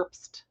v.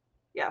 Zerbst.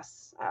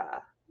 Yes,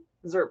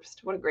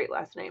 Zerbst. What a great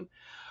last name.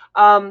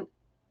 A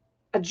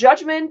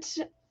judgment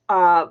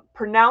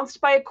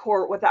pronounced by a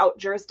court without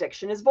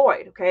jurisdiction is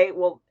void. Okay,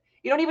 well,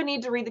 you don't even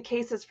need to read the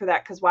cases for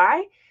that, because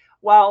why?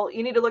 Well,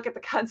 you need to look at the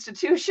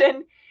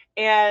Constitution,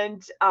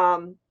 and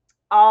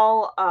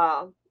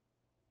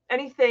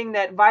anything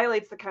that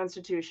violates the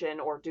Constitution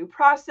or due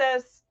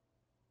process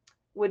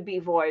would be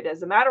void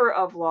as a matter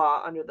of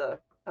law under the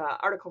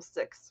Article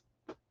 6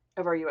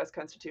 of our U.S.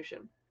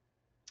 Constitution.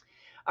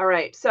 All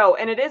right, so,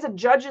 and it is a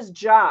judge's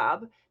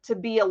job to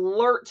be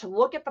alert, to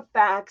look at the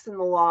facts in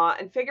the law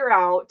and figure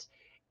out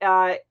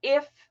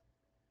if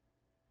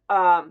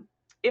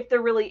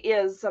there really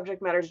is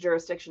subject matter's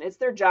jurisdiction. It's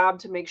their job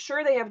to make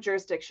sure they have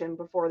jurisdiction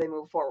before they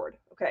move forward.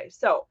 Okay,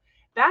 so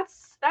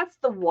that's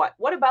the what.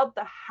 What about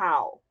the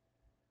how?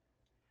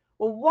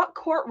 Well, what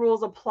court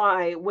rules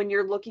apply when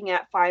you're looking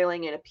at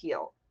filing an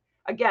appeal?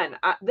 Again,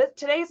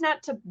 today's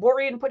not to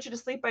bore you and put you to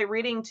sleep by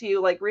reading to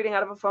you, like reading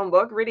out of a phone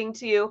book, reading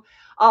to you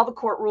all the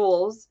court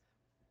rules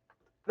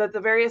that the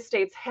various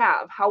states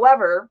have.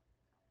 However,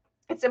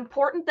 it's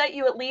important that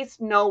you at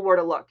least know where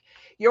to look.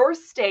 Your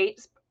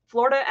state,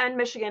 Florida and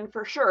Michigan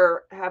for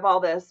sure have all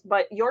this,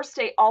 but your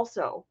state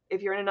also,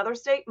 if you're in another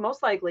state,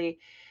 most likely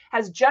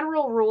has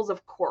general rules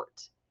of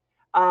court.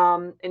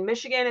 In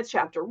Michigan, it's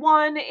Chapter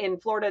 1. In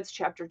Florida, it's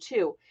Chapter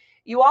 2.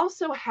 You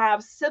also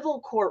have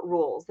civil court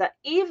rules that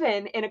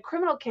even in a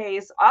criminal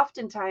case,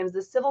 oftentimes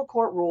the civil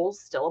court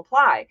rules still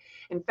apply.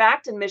 In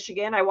fact, in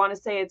Michigan, I want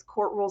to say it's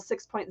Court Rule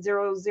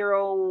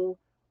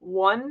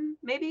 6.001,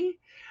 maybe,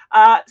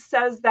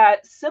 says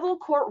that civil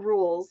court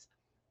rules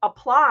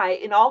apply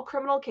in all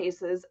criminal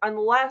cases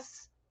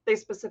unless they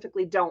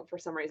specifically don't for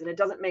some reason. It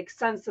doesn't make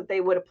sense that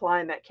they would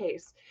apply in that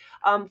case.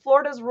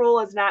 Florida's rule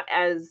is not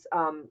as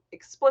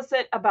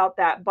explicit about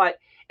that, but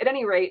at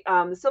any rate,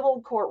 the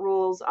civil court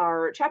rules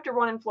are Chapter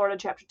 1 in Florida,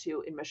 Chapter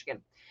 2 in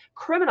Michigan.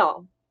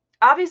 Criminal,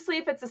 obviously,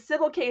 if it's a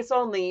civil case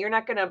only, you're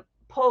not going to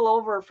pull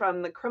over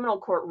from the criminal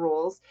court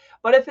rules,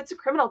 but if it's a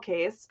criminal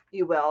case,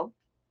 you will.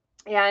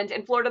 And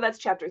in Florida, that's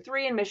Chapter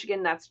 3. In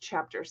Michigan, that's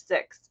Chapter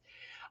 6.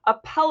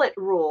 Appellate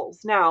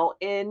rules. Now,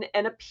 in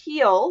an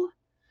appeal,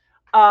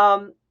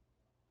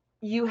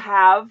 you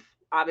have,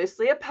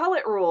 obviously,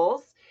 appellate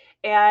rules.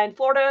 And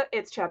Florida,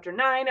 it's Chapter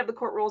 9 of the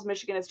court rules.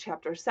 Michigan is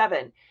Chapter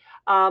 7.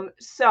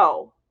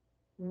 So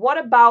what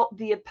about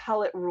the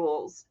appellate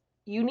rules?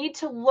 You need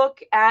to look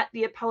at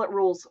the appellate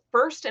rules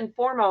first and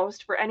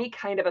foremost for any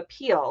kind of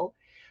appeal,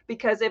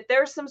 because if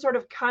there's some sort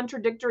of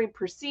contradictory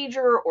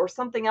procedure or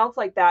something else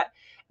like that,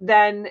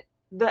 then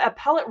the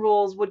appellate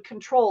rules would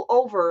control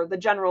over the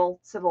general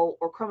civil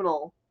or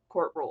criminal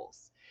court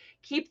rules.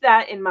 Keep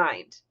that in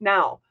mind.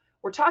 Now,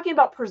 we're talking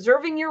about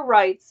preserving your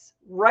rights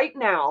right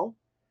now,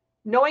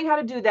 knowing how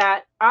to do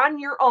that on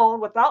your own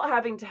without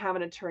having to have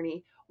an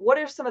attorney. What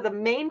are some of the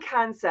main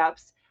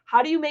concepts?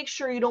 How do you make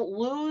sure you don't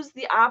lose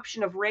the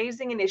option of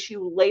raising an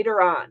issue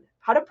later on?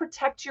 How to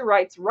protect your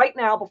rights right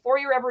now before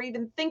you're ever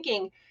even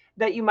thinking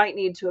that you might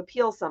need to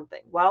appeal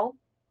something? Well,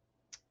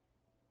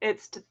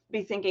 it's to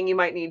be thinking you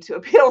might need to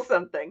appeal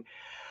something.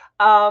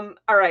 All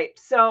right,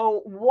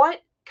 so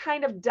what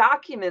kind of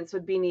documents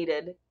would be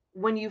needed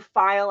when you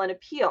file an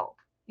appeal?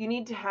 You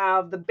need to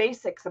have the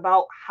basics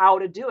about how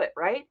to do it,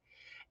 right?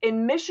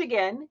 In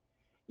Michigan,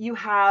 you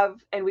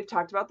have, and we've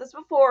talked about this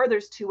before,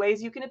 there's two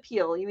ways you can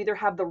appeal. You either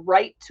have the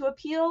right to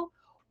appeal,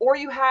 or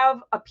you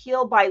have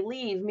appeal by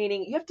leave,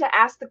 meaning you have to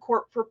ask the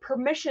court for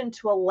permission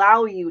to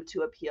allow you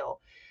to appeal.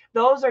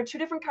 Those are two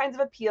different kinds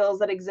of appeals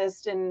that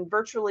exist in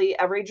virtually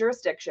every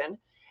jurisdiction.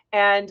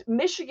 And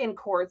Michigan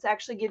courts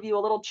actually give you a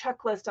little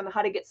checklist on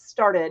how to get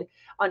started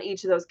on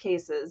each of those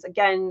cases.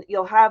 Again,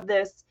 you'll have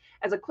this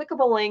as a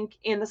clickable link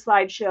in the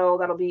slideshow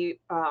that'll be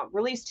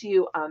released to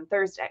you on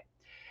Thursday.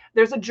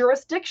 There's a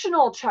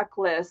jurisdictional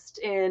checklist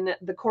in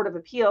the Court of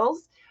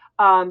Appeals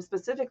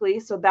specifically,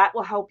 so that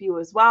will help you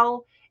as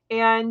well.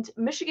 And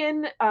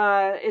Michigan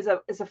is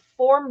a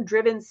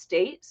form-driven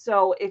state,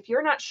 so if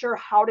you're not sure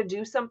how to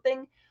do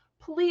something,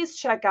 please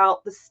check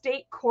out the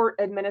State Court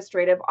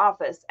Administrative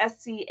Office,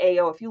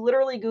 SCAO. If you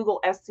literally Google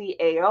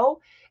SCAO,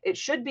 it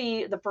should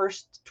be the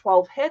first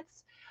 12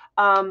 hits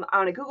on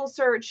a Google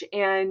search.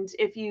 And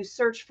if you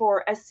search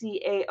for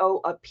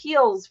SCAO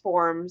appeals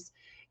forms,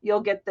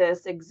 you'll get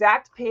this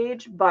exact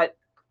page, but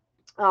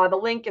the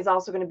link is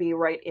also going to be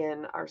right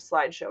in our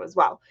slideshow as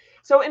well.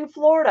 So in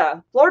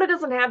Florida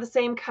doesn't have the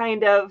same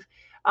kind of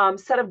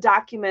set of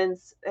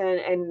documents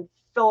and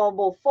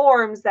fillable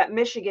forms that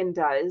Michigan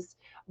does,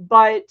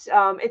 but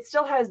it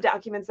still has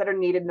documents that are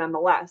needed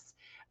nonetheless.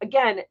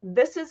 Again,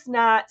 this is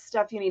not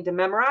stuff you need to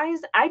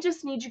memorize. I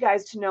just need you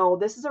guys to know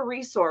this is a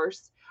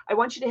resource. I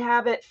want you to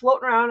have it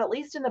floating around, at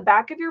least in the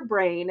back of your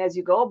brain as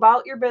you go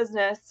about your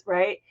business,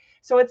 right?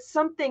 So it's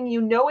something, you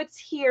know, it's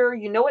here,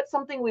 you know, it's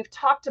something we've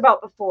talked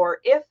about before,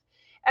 if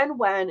and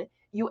when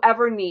you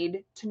ever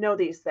need to know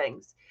these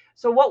things.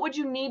 So what would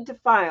you need to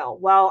file?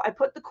 Well, I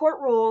put the court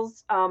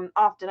rules.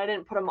 Often I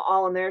didn't put them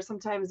all in there.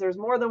 Sometimes there's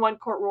more than one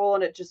court rule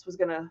and it just was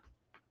going to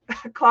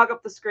clog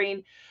up the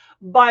screen.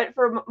 But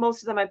for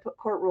most of them, I put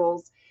court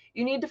rules.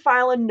 You need to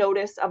file a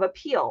notice of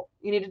appeal.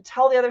 You need to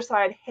tell the other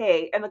side,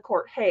 hey, and the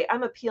court, hey,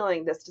 I'm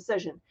appealing this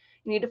decision.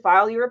 You need to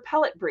file your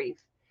appellate brief.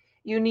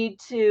 You need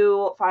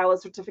to file a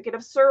certificate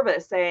of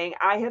service saying,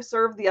 I have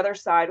served the other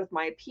side with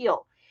my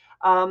appeal.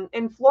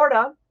 In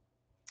Florida,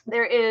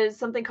 there is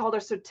something called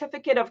a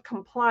certificate of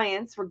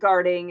compliance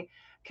regarding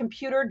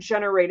computer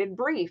generated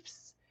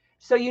briefs.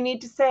 So you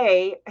need to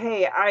say,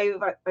 hey,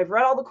 I've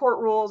read all the court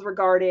rules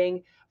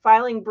regarding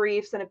filing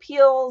briefs and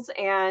appeals,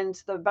 and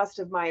to the best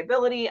of my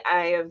ability,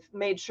 I have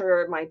made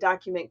sure my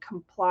document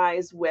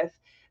complies with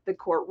the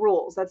court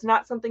rules. That's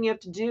not something you have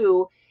to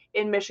do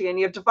in Michigan.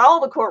 You have to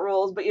follow the court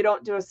rules, but you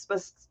don't do a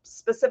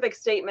specific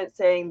statement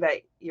saying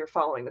that you're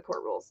following the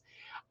court rules.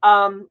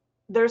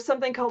 There's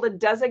something called a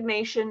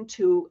designation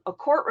to a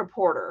court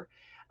reporter,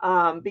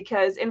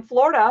 because in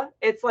Florida,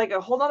 it's like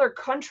a whole other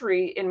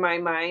country in my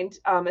mind,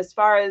 as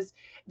far as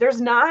there's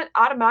not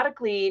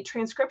automatically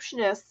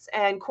transcriptionists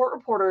and court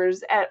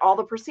reporters at all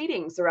the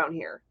proceedings around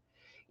here.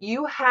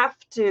 You have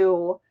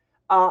to,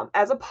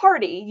 as a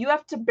party, you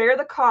have to bear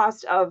the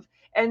cost of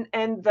and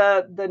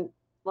the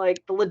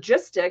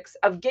logistics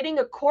of getting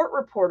a court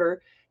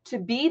reporter to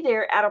be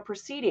there at a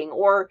proceeding,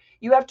 or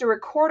you have to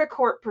record a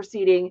court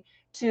proceeding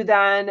to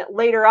then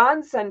later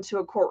on send to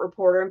a court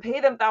reporter and pay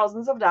them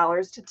thousands of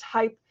dollars to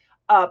type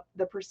up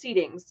the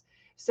proceedings.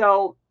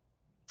 So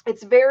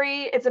it's a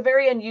very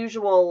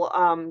unusual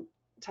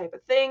type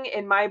of thing.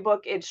 In my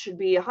book, it should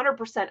be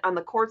 100% on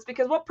the courts,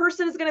 because what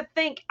person is going to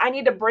think I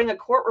need to bring a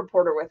court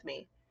reporter with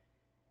me?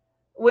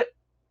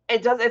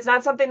 It's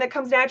not something that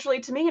comes naturally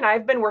to me. And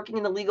I've been working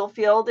in the legal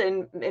field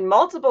in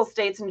multiple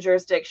states and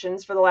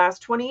jurisdictions for the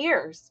last 20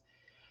 years.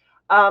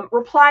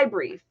 Reply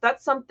brief.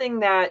 That's something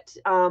that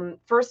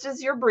first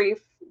is your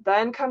brief,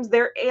 then comes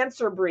their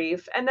answer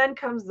brief, and then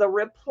comes the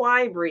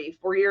reply brief,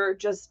 where you're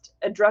just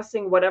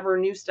addressing whatever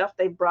new stuff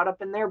they've brought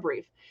up in their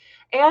brief.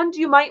 And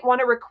you might want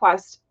to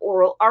request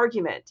oral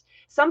argument.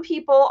 Some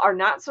people are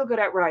not so good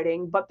at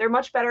writing, but they're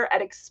much better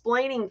at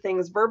explaining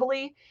things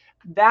verbally.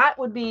 That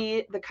would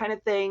be the kind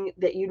of thing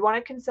that you'd want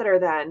to consider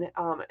then,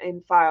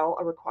 and file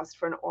a request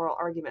for an oral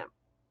argument.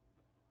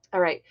 All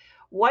right.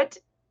 What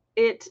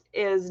it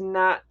is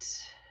not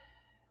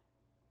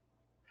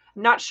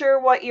sure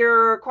what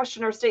your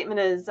question or statement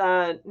is,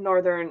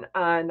 Northern,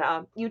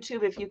 on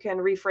YouTube. If you can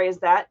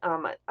rephrase that,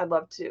 I'd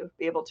love to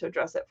be able to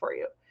address it for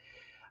you.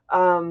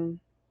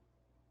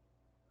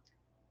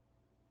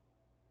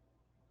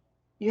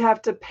 You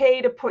have to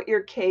pay to put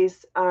your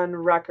case on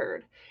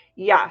record.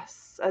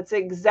 Yes, that's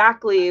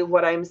exactly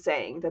what I'm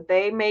saying, that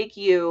they make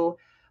you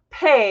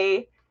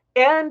pay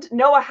and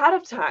know ahead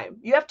of time.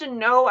 You have to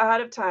know ahead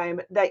of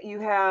time that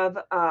you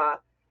have that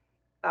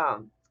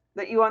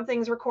you want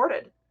things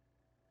recorded,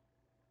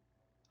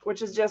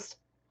 which is just,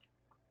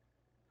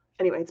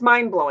 anyway, it's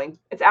mind-blowing.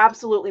 It's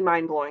absolutely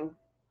mind-blowing.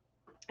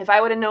 If I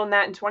would have known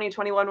that in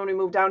 2021 when we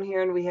moved down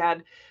here and we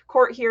had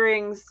court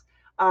hearings,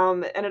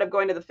 ended up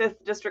going to the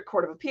 5th District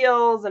Court of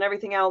Appeals and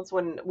everything else,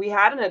 when we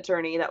had an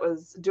attorney that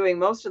was doing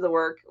most of the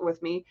work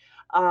with me,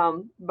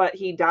 but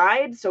he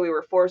died, so we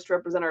were forced to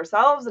represent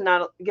ourselves and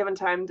not given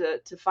time to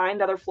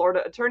find other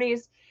Florida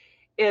attorneys.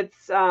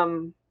 It's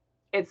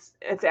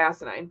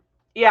asinine.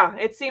 Yeah,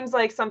 it seems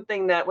like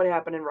something that would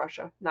happen in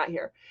Russia, not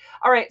here.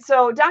 All right,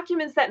 so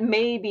documents that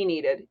may be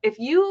needed. If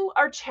you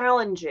are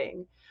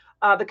challenging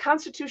the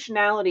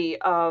constitutionality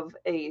of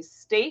a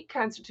state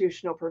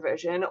constitutional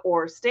provision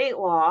or state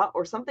law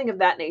or something of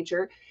that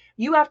nature,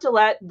 you have to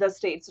let the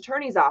state's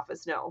attorney's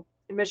office know.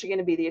 In Michigan,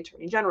 to be the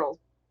attorney general.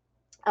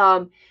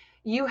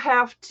 You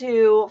have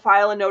to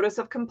file a notice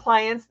of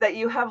compliance that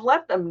you have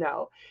let them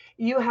know.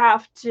 You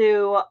have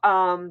to,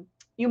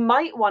 you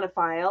might want to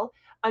file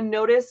a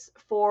notice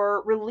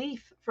for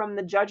relief from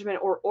the judgment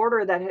or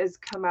order that has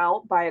come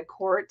out by a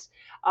court.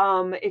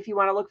 If you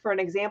want to look for an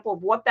example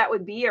of what that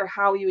would be or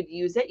how you would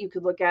use it, you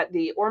could look at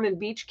the Ormond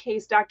Beach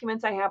case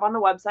documents I have on the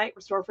website,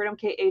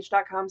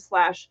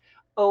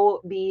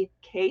 restorefreedomkh.com/OB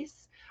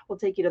case. We'll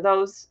take you to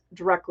those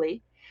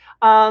directly.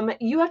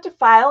 You have to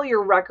file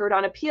your record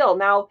on appeal.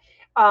 Now,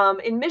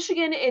 in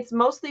Michigan, it's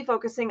mostly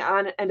focusing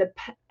on an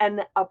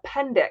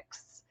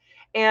appendix,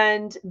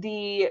 and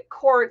the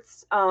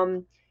courts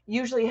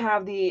usually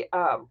have the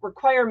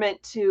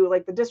requirement to,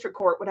 like the district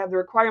court would have the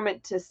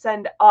requirement to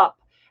send up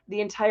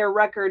the entire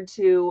record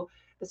to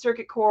the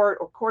circuit court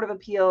or court of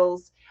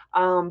appeals.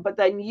 But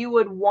then you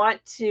would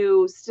want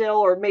to still,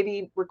 or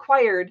maybe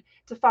required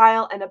to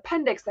file an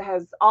appendix that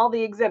has all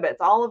the exhibits,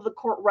 all of the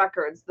court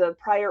records, the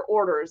prior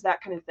orders,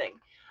 that kind of thing.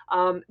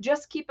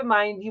 Just keep in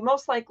mind, you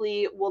most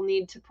likely will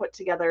need to put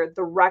together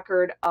the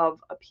record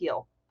of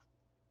appeal.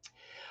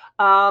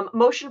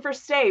 Motion for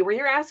stay, where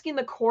you're asking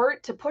the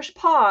court to push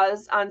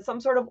pause on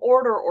some sort of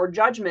order or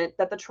judgment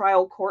that the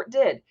trial court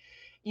did.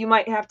 You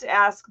might have to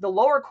ask the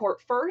lower court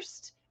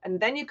first And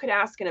then you could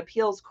ask an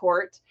appeals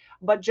court,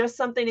 but just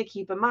something to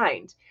keep in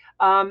mind.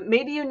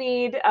 Maybe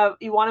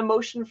you want a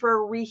motion for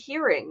a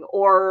rehearing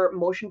or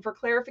motion for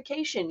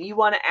clarification. You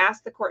want to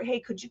ask the court, hey,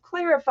 could you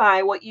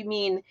clarify what you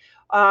mean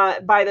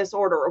by this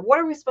order? Or what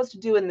are we supposed to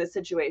do in this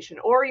situation?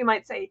 Or you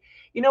might say,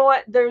 you know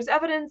what, there's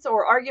evidence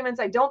or arguments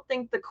I don't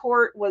think the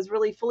court was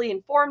really fully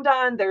informed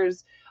on.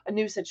 There's a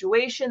new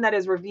situation that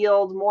has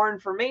revealed more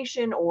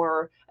information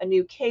or a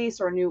new case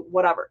or a new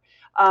whatever.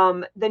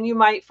 Then you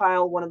might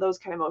file one of those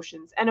kind of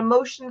motions. And a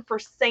motion for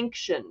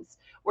sanctions,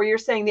 where you're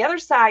saying the other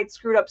side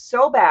screwed up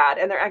so bad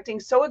and they're acting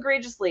so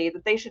egregiously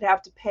that they should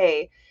have to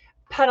pay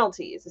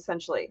penalties,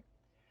 essentially.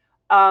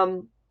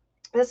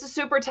 This is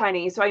super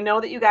tiny, so I know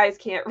that you guys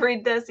can't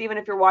read this even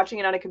if you're watching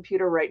it on a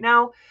computer right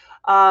now.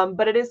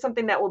 But it is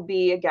something that will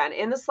be, again,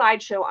 in the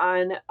slideshow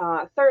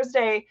on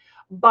Thursday.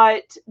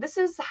 But this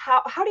is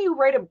how do you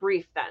write a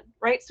brief then,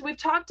 right? So we've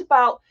talked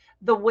about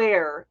the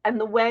where and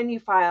the when you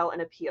file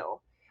an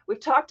appeal. We've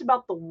talked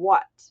about the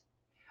what.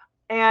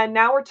 And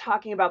now we're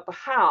talking about the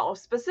how,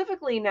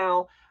 specifically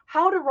now,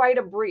 how to write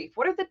a brief.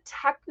 What are the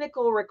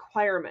technical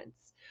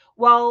requirements?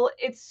 Well,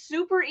 it's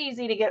super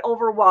easy to get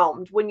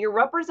overwhelmed when you're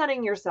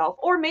representing yourself,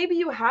 or maybe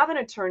you have an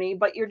attorney,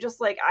 but you're just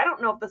like, I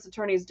don't know if this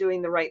attorney is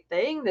doing the right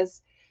thing.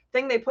 This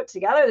thing they put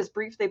together, this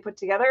brief they put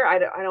together, I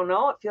don't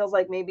know. It feels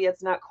like maybe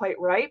it's not quite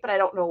right, but I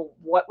don't know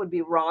what would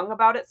be wrong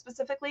about it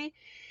specifically.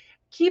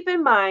 Keep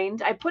in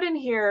mind, I put in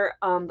here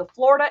the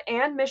Florida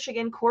and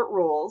Michigan court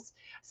rules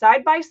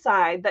side by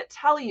side that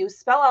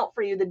spell out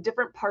for you the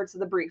different parts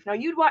of the brief. Now,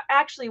 you'd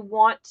actually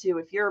want to,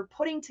 if you're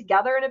putting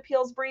together an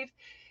appeals brief,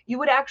 you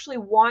would actually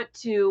want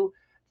to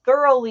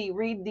thoroughly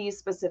read these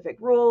specific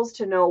rules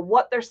to know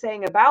what they're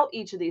saying about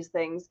each of these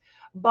things.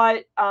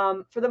 But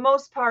for the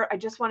most part, I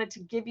just wanted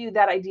to give you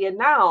that idea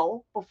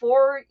now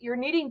before you're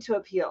needing to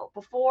appeal,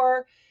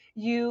 before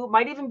you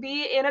might even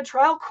be in a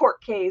trial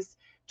court case,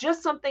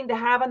 just something to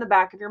have on the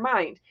back of your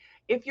mind.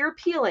 If you're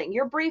appealing,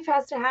 your brief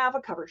has to have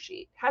a cover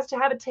sheet, has to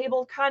have a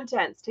table of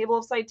contents, table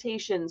of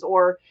citations,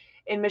 or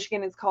in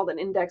Michigan, it's called an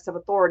index of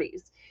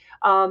authorities.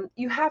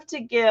 You have to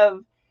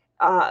give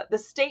the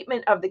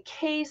statement of the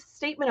case,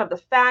 statement of the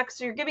facts.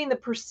 So you're giving the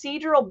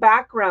procedural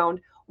background,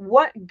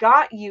 what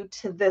got you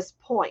to this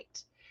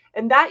point.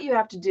 And that you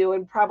have to do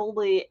in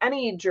probably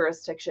any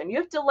jurisdiction. You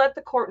have to let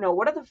the court know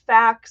what are the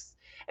facts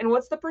and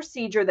what's the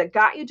procedure that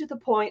got you to the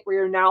point where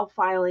you're now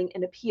filing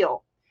an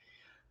appeal.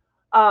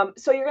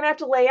 So you're going to have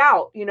to lay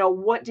out,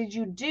 what did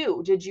you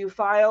do? Did you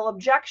file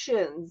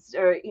objections?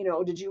 Or,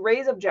 did you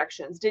raise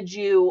objections? Did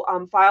you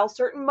file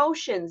certain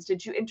motions?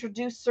 Did you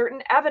introduce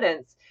certain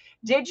evidence?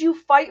 Did you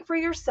fight for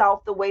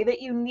yourself the way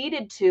that you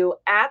needed to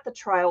at the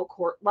trial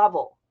court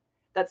level?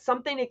 That's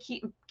something to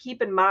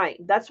keep in mind.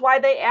 That's why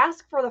they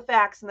ask for the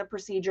facts and the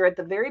procedure at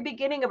the very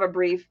beginning of a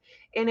brief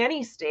in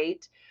any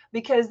state,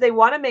 because they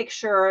want to make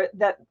sure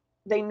that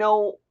they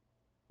know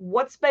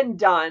what's been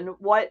done,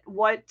 what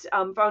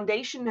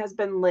foundation has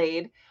been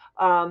laid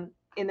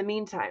in the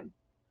meantime.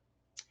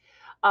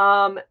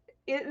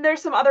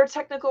 There's some other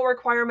technical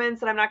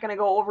requirements, and I'm not going to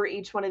go over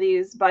each one of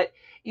these, but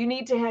you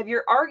need to have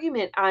your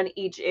argument on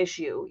each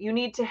issue. You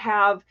need to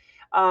have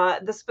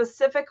the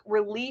specific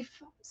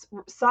relief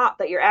sought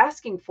that you're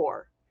asking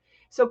for.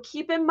 So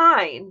keep in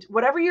mind,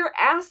 whatever you're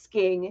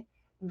asking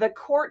the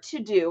court to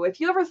do,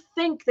 if you ever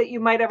think that you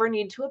might ever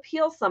need to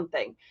appeal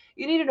something,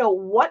 you need to know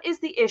what is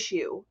the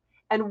issue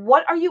and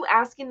what are you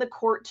asking the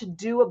court to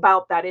do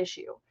about that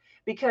issue.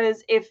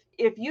 Because if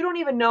you don't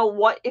even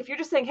know if you're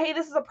just saying, hey,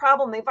 this is a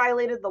problem, they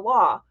violated the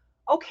law.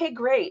 Okay,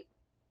 great.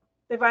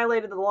 They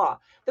violated the law.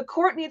 The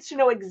court needs to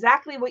know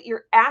exactly what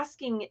you're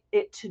asking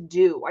it to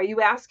do. Are you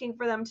asking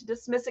for them to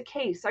dismiss a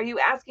case? Are you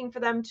asking for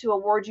them to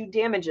award you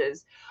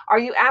damages? Are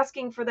you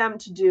asking for them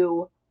to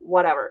do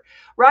whatever?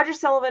 Roger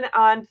Sullivan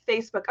on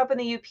Facebook up in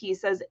the UP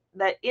says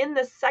that in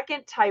the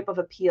second type of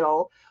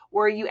appeal,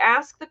 where you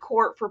ask the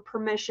court for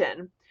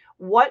permission,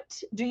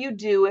 what do you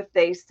do if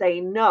they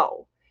say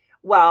no?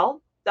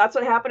 Well, that's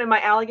what happened in my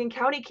Allegan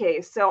County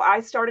case. So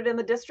I started in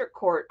the district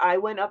court. I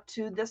went up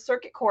to the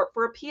circuit court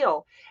for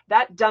appeal.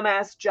 That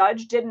dumbass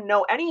judge didn't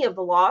know any of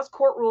the laws,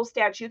 court rules,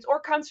 statutes, or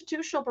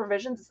constitutional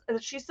provisions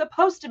that she's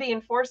supposed to be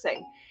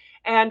enforcing.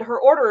 And her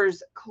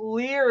orders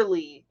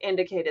clearly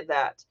indicated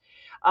that.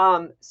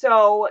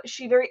 So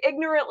she very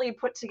ignorantly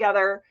put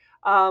together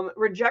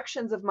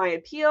rejections of my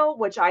appeal,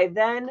 which I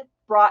then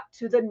brought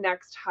to the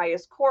next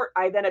highest court.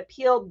 I then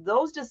appealed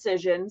those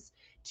decisions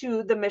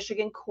to the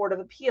Michigan Court of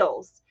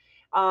Appeals.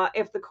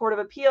 If the Court of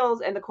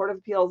Appeals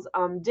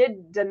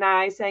did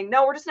deny, saying,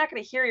 no, we're just not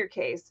going to hear your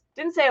case.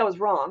 Didn't say I was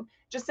wrong.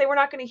 Just say we're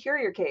not going to hear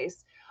your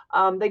case.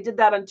 They did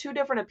that on two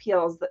different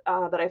appeals that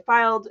I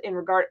filed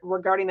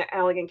regarding the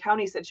Allegan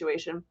County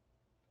situation.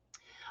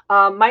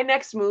 My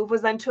next move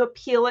was then to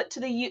appeal it to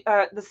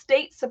the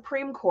state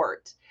Supreme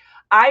Court.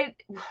 I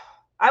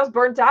was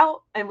burnt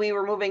out and we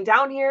were moving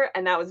down here,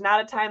 and that was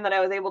not a time that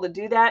I was able to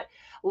do that.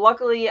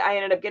 Luckily, I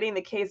ended up getting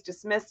the case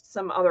dismissed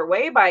some other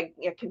way by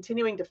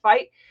continuing to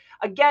fight.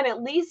 Again,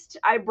 at least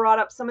I brought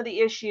up some of the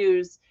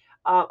issues.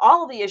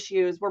 All of the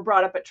issues were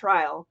brought up at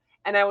trial.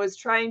 and I was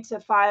trying to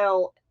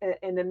file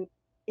an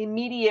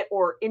immediate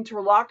or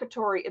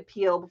interlocutory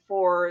appeal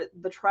before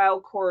the trial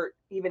court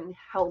even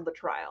held the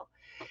trial.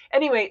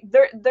 Anyway,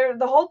 the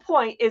whole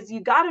point is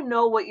you got to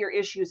know what your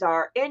issues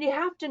are, and you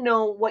have to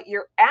know what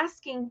you're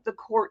asking the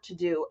court to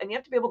do, and you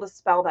have to be able to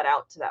spell that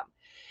out to them.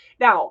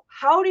 Now,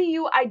 how do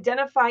you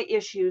identify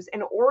issues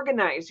and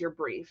organize your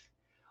brief?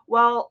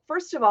 Well,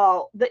 first of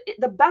all,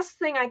 the best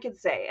thing I could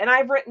say, and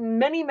I've written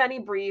many, many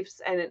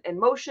briefs and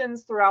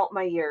motions throughout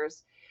my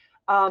years,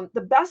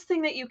 the best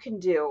thing that you can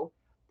do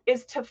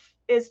is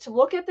to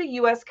look at the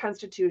U.S.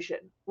 Constitution,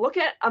 look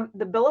at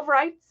the Bill of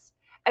Rights,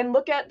 and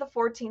look at the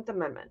 14th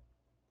Amendment.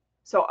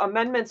 So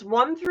amendments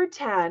 1 through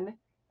 10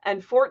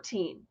 and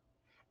 14.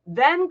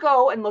 Then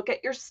go and look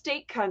at your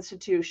state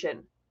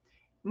constitution.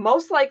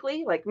 Most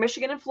likely, like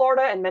Michigan and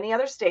Florida and many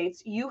other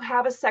states, you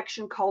have a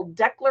section called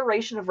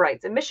Declaration of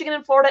Rights. In Michigan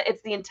and Florida,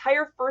 it's the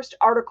entire first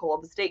article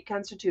of the state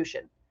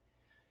constitution.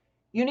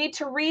 You need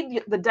to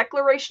read the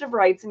Declaration of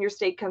Rights in your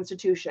state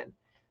constitution.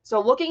 So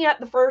looking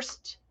at the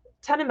first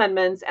 10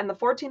 amendments and the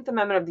 14th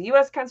Amendment of the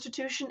U.S.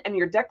 Constitution and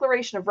your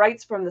Declaration of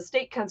Rights from the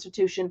state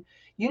constitution,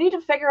 you need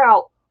to figure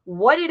out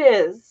what it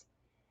is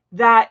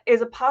that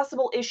is a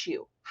possible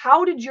issue.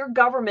 How did your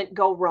government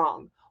go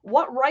wrong?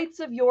 What rights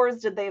of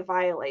yours did they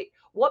violate?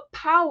 What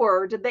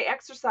power did they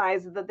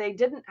exercise that they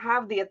didn't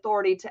have the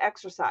authority to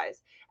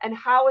exercise? And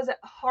how has it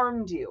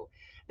harmed you?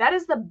 That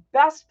is the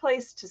best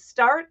place to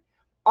start.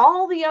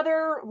 All the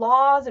other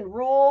laws and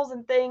rules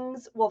and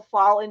things will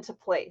fall into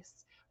place.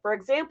 For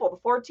example,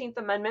 the 14th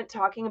Amendment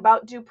talking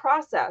about due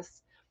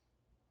process.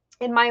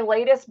 In my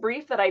latest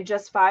brief that I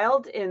just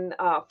filed in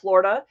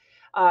Florida,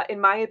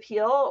 in my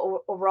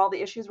appeal over all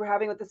the issues we're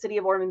having with the city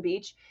of Ormond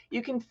Beach,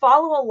 you can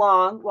follow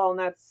along. Well, and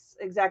that's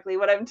exactly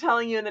what I'm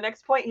telling you in the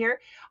next point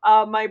here.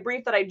 My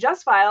brief that I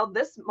just filed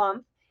this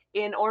month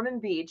in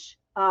Ormond Beach,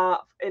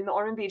 in the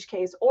Ormond Beach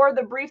case, or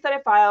the brief that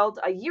I filed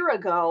a year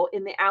ago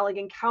in the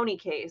Allegan County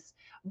case.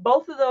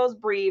 Both of those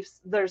briefs,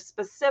 they're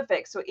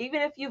specific. So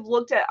even if you've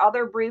looked at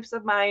other briefs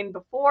of mine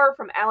before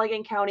from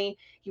Allegan County,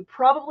 you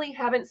probably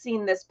haven't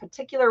seen this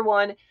particular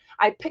one.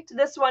 I picked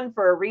this one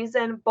for a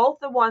reason. Both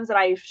the ones that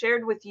I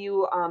shared with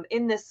you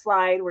in this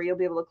slide, where you'll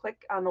be able to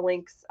click on the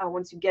links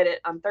once you get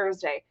it on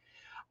Thursday.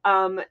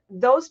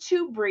 Those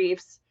two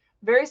briefs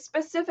very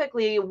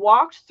specifically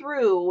walked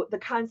through the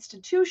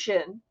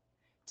Constitution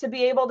to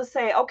be able to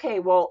say, okay,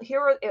 well,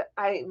 here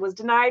I was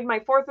denied my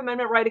 4th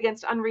Amendment right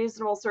against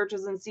unreasonable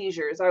searches and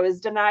seizures. I was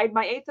denied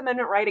my 8th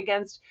Amendment right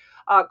against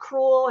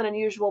cruel and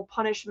unusual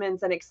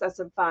punishments and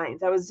excessive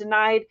fines. I was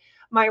denied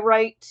my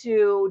right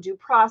to due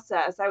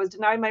process. I was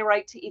denied my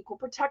right to equal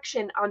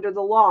protection under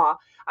the law.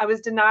 I was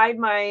denied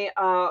my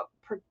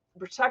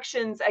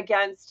protections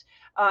against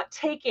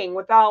taking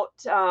without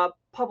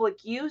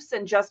public use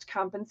and just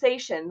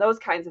compensation, those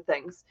kinds of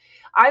things.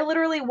 I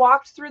literally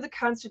walked through the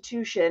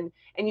Constitution,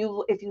 and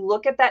if you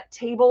look at that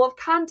table of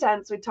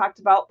contents we talked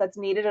about that's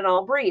needed in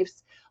all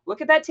briefs, look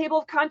at that table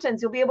of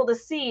contents, you'll be able to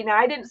see. Now,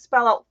 I didn't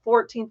spell out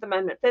 14th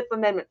Amendment, 5th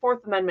Amendment,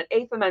 4th Amendment,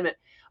 8th Amendment,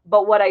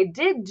 but what I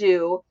did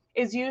do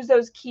is use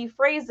those key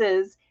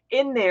phrases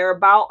in there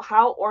about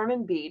how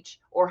Ormond Beach,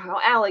 or how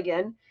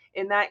Allegan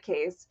in that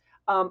case,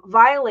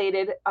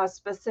 violated a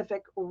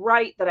specific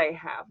right that I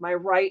have, my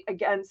right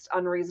against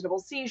unreasonable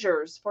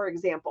seizures, for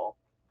example.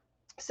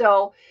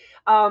 So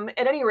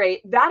at any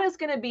rate, that is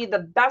going to be the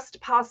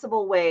best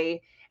possible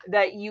way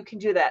that you can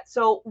do that.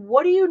 So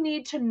what do you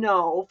need to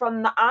know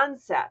from the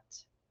onset?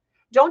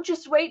 Don't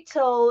just wait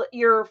till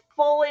you're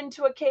full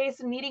into a case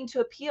and needing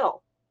to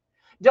appeal.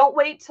 Don't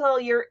wait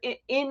till you're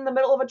in the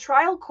middle of a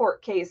trial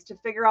court case to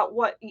figure out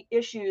what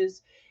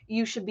issues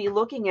you should be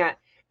looking at.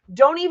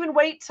 Don't even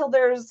wait till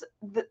there's,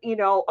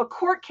 a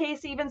court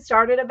case even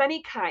started of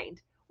any kind.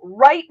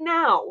 Right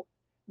now,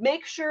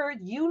 make sure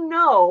you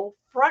know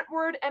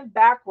frontward and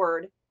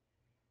backward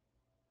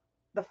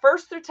the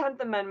 1st through 10th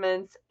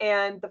Amendments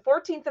and the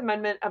 14th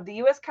Amendment of the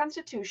U.S.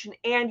 Constitution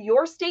and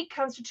your state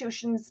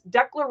constitution's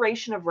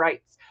Declaration of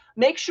Rights.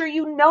 Make sure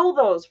you know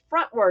those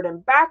frontward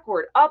and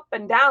backward, up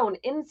and down,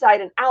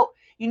 inside and out.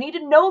 You need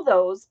to know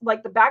those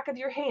like the back of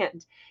your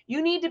hand.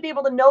 You need to be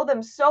able to know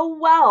them so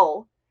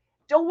well.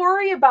 Don't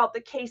worry about the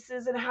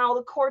cases and how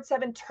the courts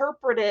have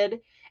interpreted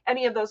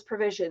any of those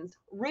provisions.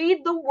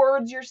 Read the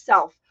words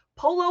yourself.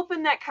 Pull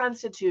open that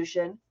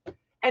Constitution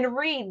and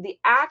read the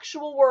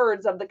actual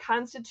words of the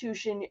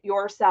Constitution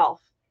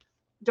yourself.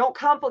 Don't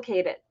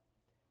complicate it.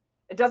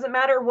 It doesn't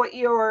matter what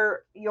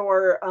your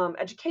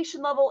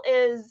education level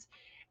is.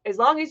 As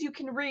long as you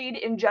can read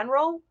in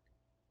general,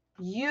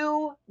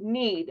 you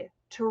need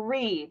to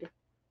read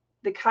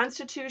the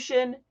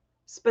Constitution,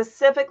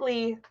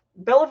 specifically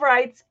Bill of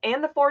Rights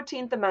and the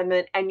 14th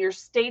Amendment and your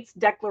state's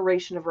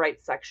Declaration of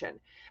Rights section,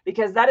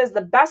 because that is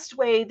the best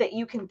way that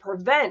you can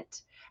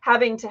prevent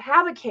having to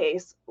have a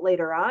case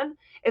later on.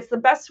 It's the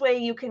best way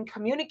you can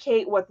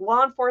communicate with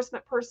law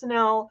enforcement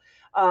personnel,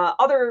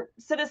 other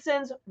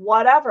citizens,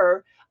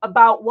 whatever,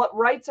 about what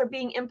rights are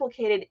being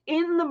implicated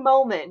in the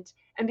moment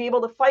and be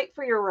able to fight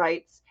for your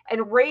rights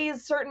and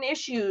raise certain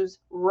issues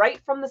right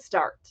from the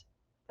start.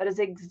 That is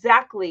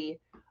exactly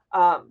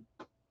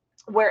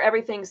where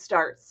everything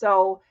starts.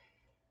 So,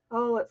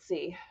 let's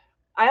see.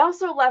 I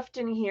also left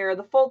in here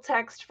the full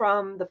text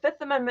from the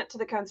Fifth Amendment to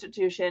the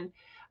Constitution,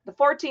 the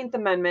 14th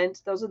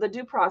Amendment. Those are the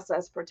due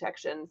process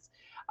protections.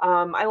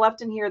 I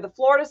left in here the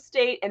Florida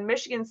state and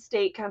Michigan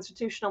state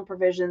constitutional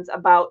provisions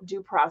about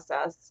due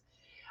process,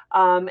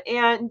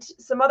 and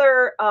some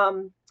other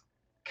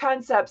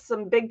concepts,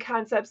 some big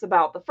concepts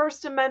about the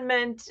First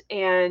Amendment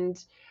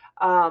and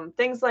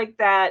things like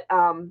that,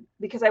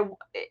 because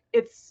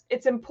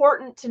it's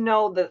important to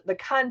know the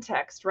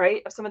context,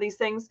 right, of some of these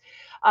things.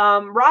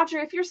 Roger,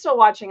 if you're still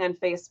watching on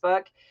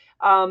Facebook,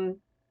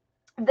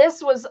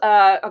 this was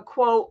a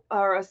quote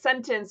or a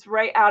sentence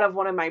right out of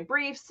one of my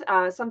briefs,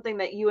 something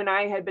that you and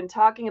I had been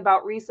talking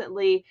about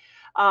recently,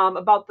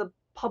 about the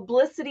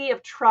publicity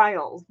of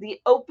trials,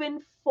 the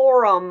open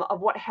forum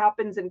of what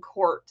happens in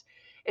court.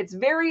 It's a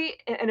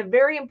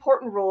very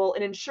important role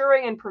in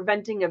ensuring and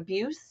preventing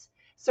abuse,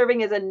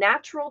 serving as a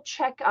natural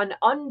check on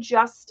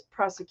unjust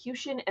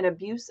prosecution and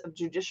abuse of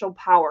judicial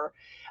power.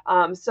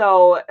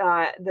 So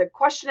the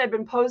question had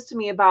been posed to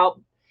me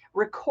about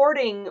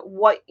recording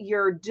what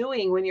you're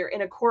doing when you're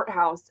in a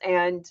courthouse,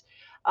 and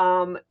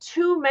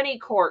too many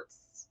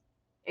courts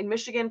in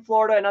Michigan,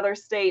 Florida, and other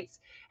states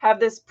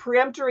have this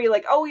peremptory,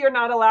 like, oh, you're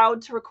not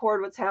allowed to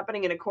record what's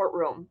happening in a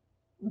courtroom.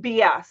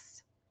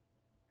 BS.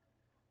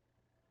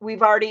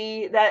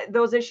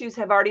 Those issues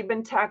have already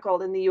been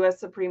tackled in the U.S.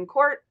 Supreme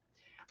Court,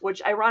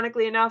 which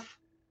ironically enough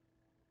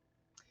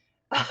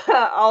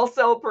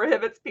also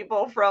prohibits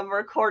people from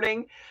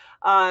recording.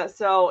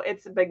 So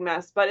it's a big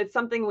mess, but it's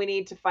something we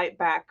need to fight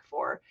back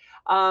for.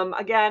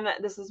 Again,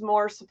 this is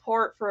more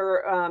support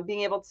for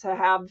being able to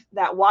have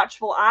that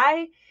watchful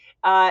eye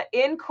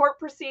in court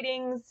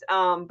proceedings.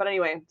 But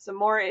anyway, some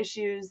more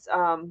issues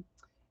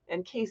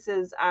and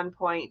cases on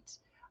point.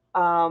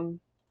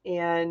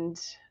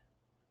 And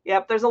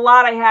yep, there's a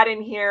lot I had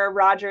in here.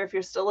 Roger, if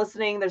you're still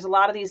listening, there's a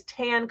lot of these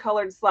tan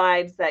colored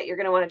slides that you're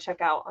going to want to check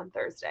out on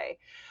Thursday.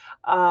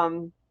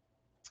 All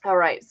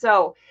right,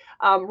 so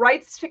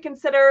rights to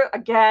consider.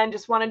 Again,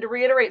 just wanted to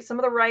reiterate some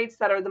of the rights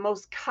that are the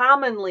most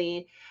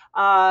commonly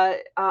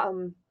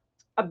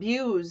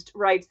abused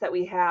rights that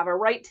we have: our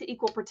right to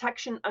equal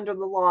protection under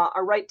the law,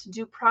 our right to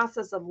due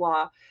process of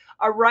law,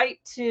 our right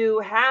to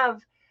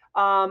have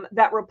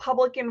that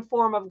Republican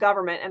form of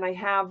government. And I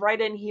have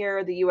right in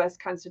here the U.S.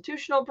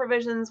 constitutional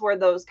provisions where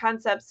those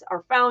concepts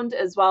are found,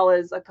 as well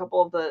as a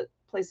couple of the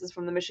places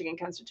from the Michigan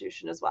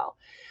Constitution as well.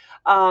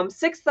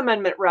 Sixth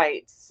Amendment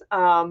rights.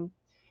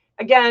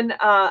 Again,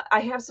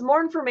 I have some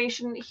more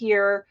information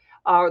here,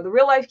 the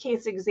real life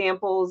case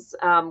examples,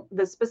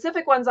 the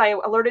specific ones I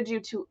alerted you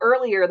to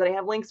earlier that I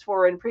have links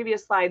for in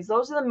previous slides.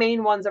 Those are the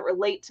main ones that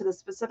relate to the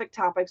specific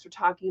topics we're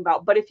talking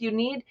about. But if you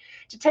need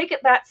to take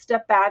it that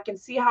step back and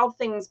see how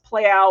things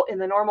play out in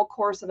the normal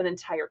course of an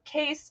entire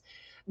case,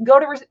 go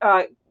to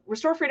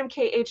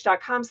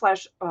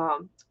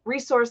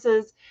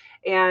restorefreedomkh.com/resources,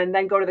 and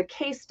then go to the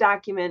case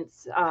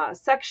documents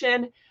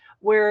section,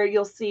 where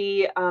you'll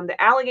see the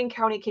Allegan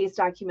County case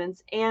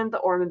documents and the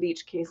Ormond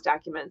Beach case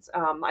documents.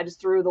 I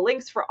just threw the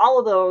links for all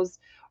of those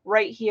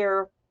right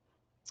here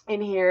in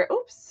here.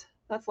 Oops,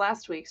 that's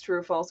last week's true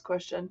or false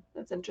question.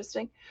 That's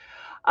interesting.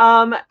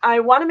 I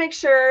want to make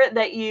sure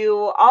that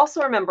you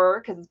also remember,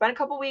 because it's been a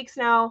couple weeks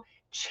now,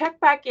 check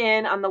back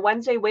in on the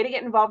Wednesday Way to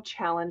Get Involved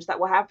challenge that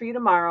we'll have for you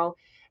tomorrow.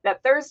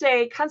 That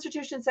Thursday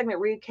Constitution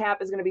segment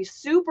recap is going to be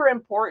super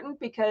important,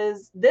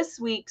 because this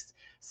week's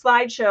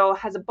slideshow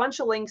has a bunch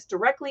of links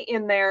directly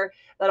in there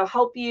that'll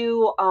help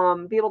you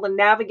be able to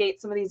navigate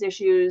some of these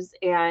issues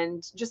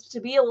and just to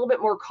be a little bit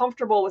more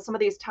comfortable with some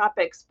of these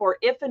topics for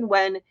if and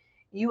when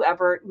you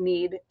ever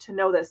need to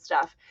know this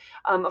stuff.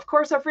 Of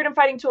course, our freedom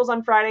fighting tools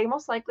on Friday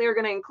most likely are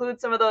going to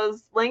include some of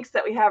those links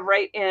that we have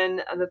right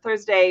in the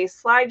Thursday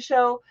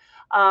slideshow.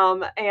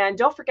 And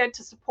don't forget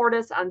to support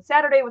us on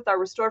Saturday with our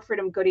Restore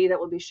Freedom goodie that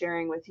we'll be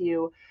sharing with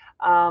you.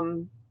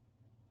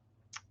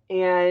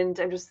 And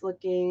I'm just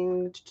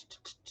looking.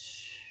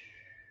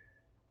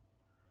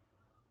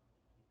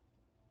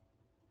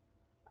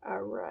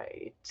 All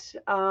right.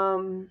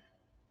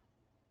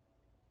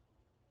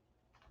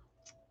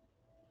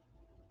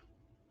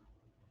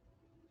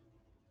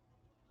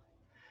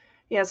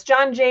 Yes,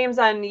 John James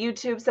on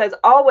YouTube says,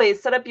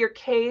 always set your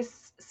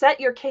case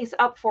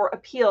up for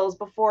appeals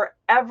before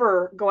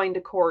ever going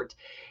to court.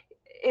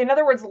 In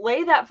other words,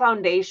 lay that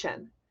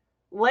foundation.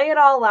 Lay it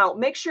all out.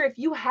 Make sure if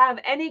you have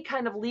any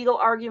kind of legal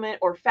argument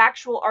or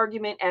factual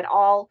argument at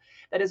all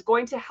that is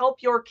going to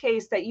help your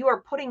case, that you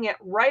are putting it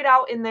right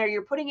out in there.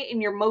 You're putting it in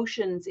your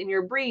motions, in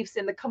your briefs,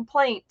 in the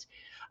complaint.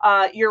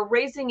 You're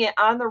raising it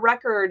on the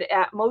record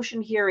at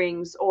motion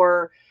hearings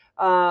or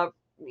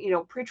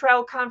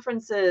pretrial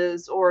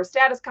conferences or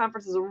status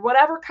conferences or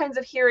whatever kinds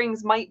of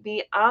hearings might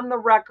be on the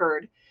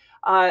record.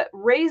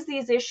 Raise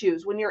these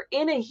issues when you're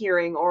in a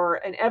hearing or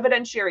an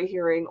evidentiary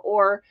hearing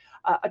or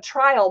a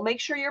trial. Make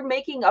sure you're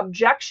making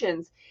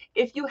objections.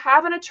 If you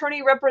have an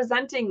attorney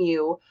representing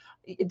you,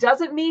 It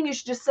doesn't mean you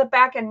should just sit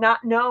back and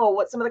not know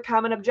what some of the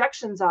common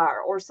objections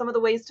are or some of the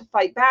ways to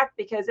fight back,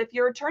 because if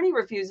your attorney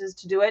refuses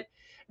to do it,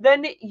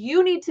 then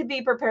you need to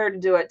be prepared to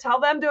do it. Tell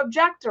them to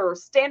object or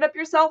stand up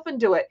yourself and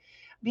do it.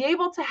 Be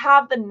able to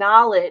have the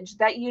knowledge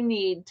that you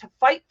need to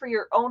fight for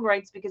your own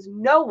rights, because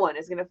no one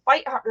is going to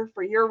fight harder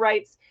for your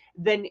rights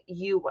than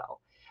you will.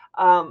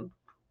 All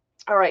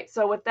right.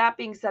 So with that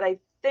being said, I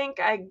think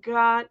I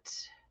got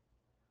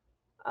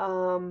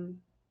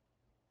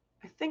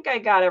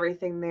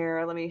everything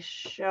there. Let me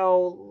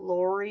show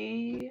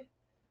Lori.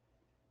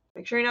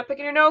 Make sure you're not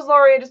picking your nose,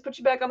 Lori. I just put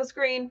you back on the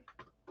screen.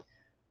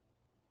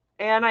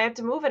 And I have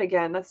to move it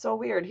again. That's so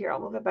weird. Here, I'll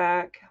move it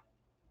back.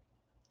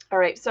 All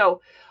right.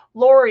 So,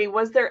 Lori,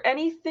 was there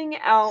anything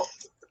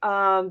else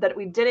that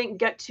we didn't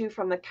get to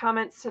from the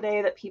comments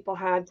today that people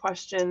had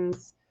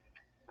questions?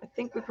 I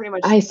think we pretty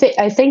much...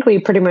 I think we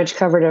pretty much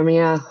covered them,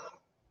 yeah.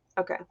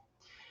 Okay.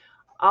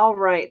 All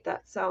right.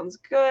 That sounds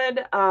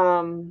good.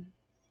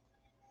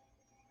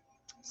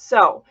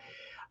 So,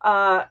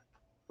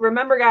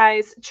 remember,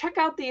 guys, check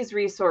out these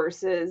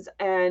resources.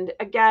 And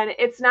again,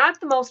 it's not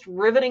the most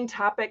riveting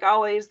topic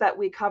always that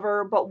we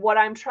cover, but what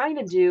I'm trying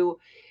to do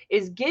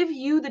is give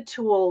you the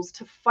tools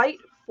to fight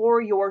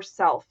for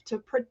yourself, to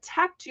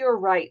protect your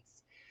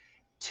rights.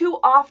 Too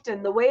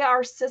often, the way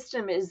our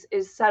system is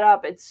set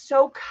up, it's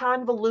so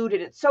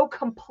convoluted, it's so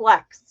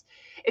complex,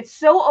 it's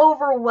so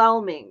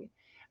overwhelming.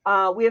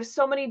 We have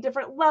so many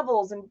different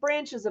levels and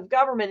branches of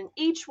government, and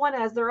each one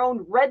has their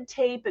own red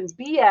tape and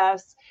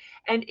BS.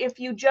 And if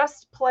you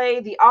just play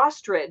the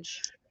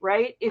ostrich,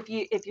 right? If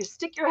you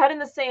stick your head in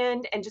the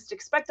sand and just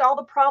expect all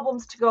the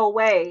problems to go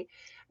away,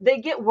 they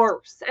get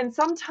worse. And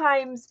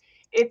sometimes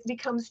it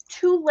becomes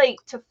too late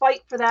to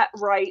fight for that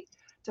right,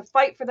 to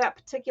fight for that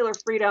particular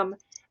freedom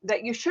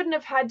that you shouldn't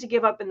have had to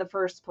give up in the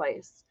first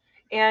place.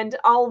 And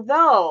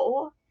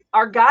although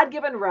our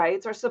God-given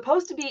rights are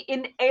supposed to be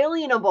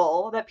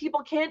inalienable, that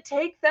people can't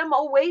take them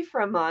away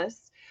from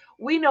us,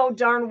 we know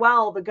darn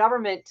well the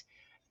government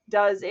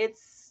does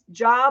its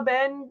job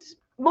and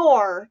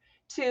more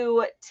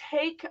to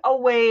take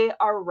away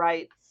our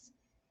rights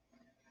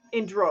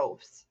in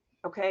droves.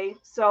 Okay,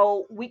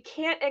 so we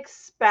can't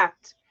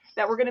expect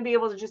that we're going to be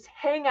able to just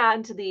hang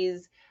on to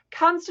these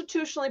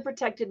constitutionally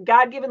protected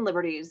God-given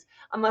liberties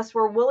unless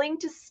we're willing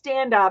to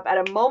stand up at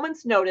a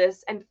moment's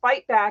notice and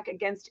fight back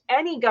against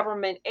any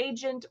government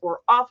agent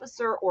or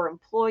officer or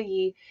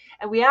employee.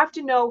 And we have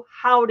to know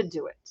how to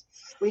do it.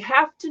 We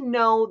have to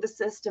know the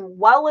system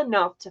well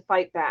enough to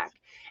fight back.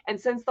 And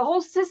since the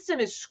whole system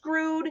is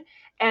screwed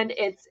and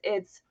it's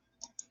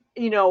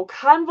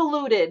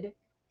convoluted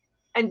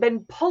and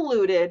been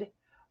polluted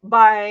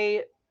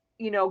by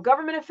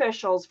government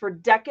officials for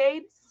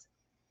decades,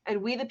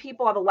 and we the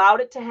people have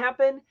allowed it to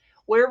happen,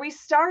 where we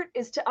start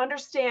is to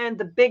understand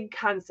the big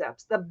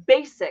concepts, the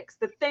basics,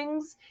 the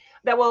things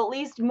that will at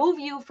least move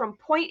you from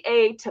point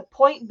A to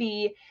point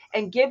B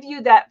and give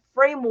you that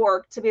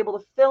framework to be able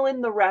to fill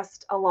in the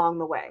rest along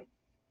the way.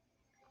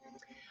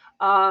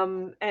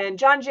 And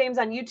John James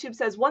on YouTube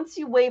says, once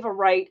you waive a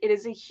right, it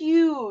is a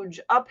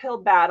huge uphill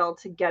battle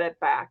to get it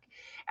back.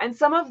 And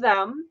some of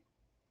them,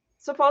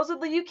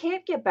 supposedly, you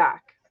can't get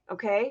back.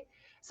 Okay.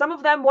 Some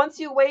of them, once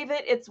you waive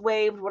it, it's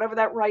waived. Whatever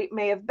that right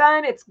may have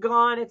been, it's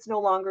gone. It's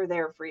no longer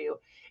there for you.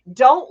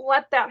 Don't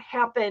let that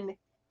happen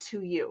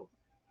to you.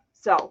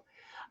 So,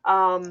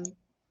 the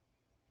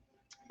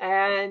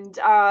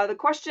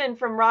question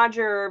from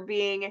Roger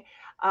being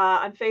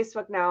on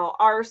Facebook now,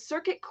 are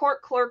circuit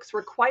court clerks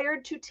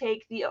required to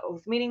take the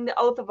oath, meaning the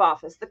oath of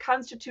office, the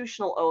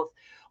constitutional oath?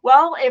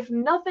 Well, if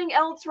nothing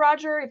else,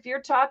 Roger, if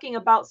you're talking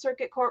about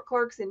circuit court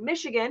clerks in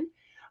Michigan,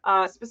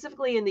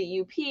 specifically in the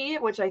UP,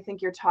 which I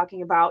think you're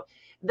talking about,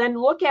 then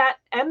look at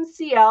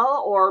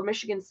MCL or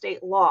Michigan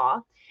State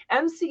Law,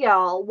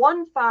 MCL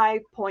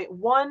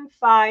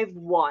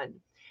 15.151.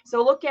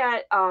 So look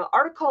at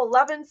Article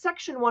 11,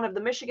 Section 1 of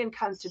the Michigan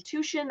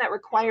Constitution that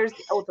requires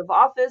the oath of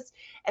office.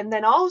 And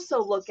then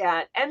also look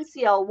at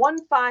MCL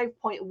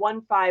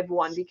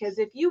 15.151, because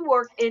if you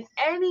work in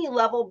any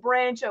level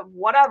branch of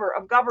whatever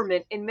of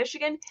government in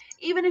Michigan,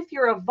 even if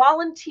you're a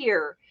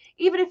volunteer,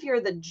 even if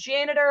you're the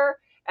janitor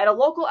at a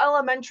local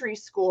elementary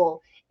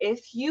school,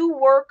 if you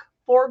work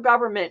for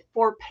government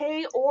for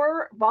pay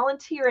or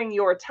volunteering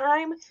your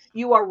time,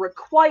 you are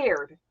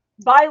required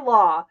by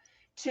law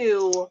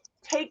to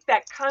take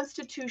that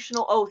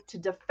constitutional oath to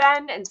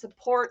defend and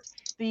support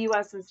the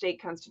U.S. and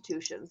state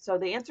constitutions. So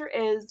the answer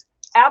is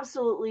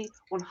absolutely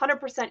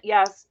 100%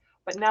 yes,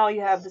 but now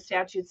you have the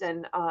statutes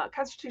and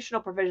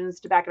constitutional provisions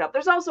to back it up.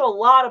 There's also a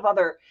lot of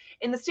other,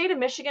 in the state of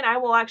Michigan, I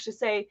will actually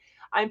say,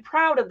 I'm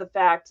proud of the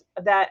fact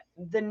that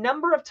the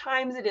number of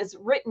times it is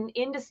written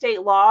into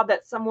state law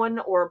that someone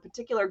or a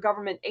particular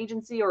government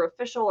agency or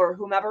official or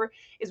whomever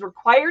is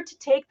required to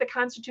take the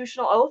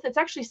constitutional oath, it's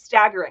actually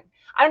staggering.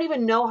 I don't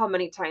even know how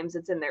many times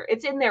it's in there.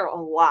 It's in there a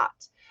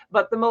lot.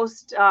 But the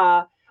most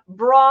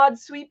broad,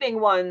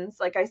 sweeping ones,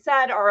 like I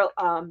said, are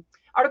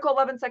Article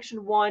 11,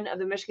 Section 1 of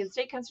the Michigan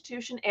State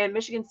Constitution and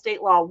Michigan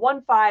State Law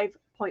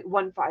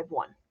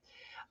 15.151.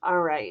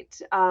 All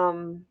right.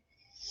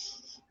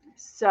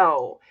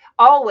 So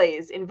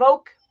always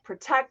invoke,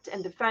 protect,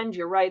 and defend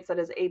your rights. That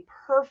is a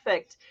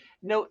perfect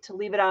note to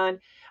leave it on.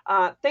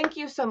 Thank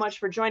you so much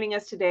for joining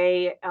us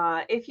today.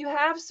 If you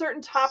have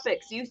certain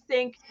topics you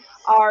think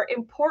are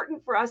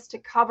important for us to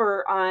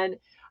cover on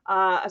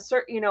a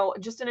certain,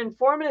 just an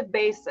informative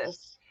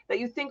basis that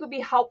you think would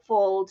be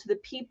helpful to the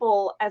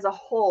people as a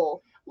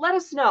whole, let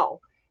us know,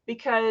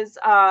 because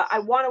I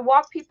want to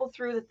walk people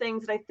through the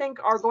things that I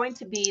think are going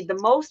to be the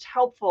most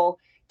helpful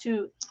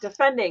to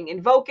defending,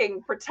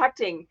 invoking,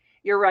 protecting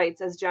your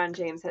rights, as John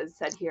James has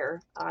said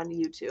here on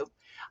YouTube.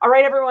 All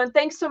right, everyone,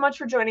 thanks so much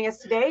for joining us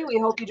today. We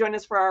hope you join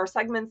us for our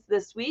segments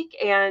this week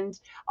and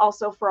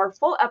also for our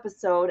full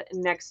episode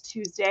next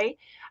Tuesday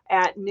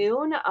at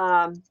noon.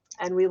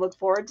 And we look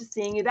forward to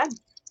seeing you then.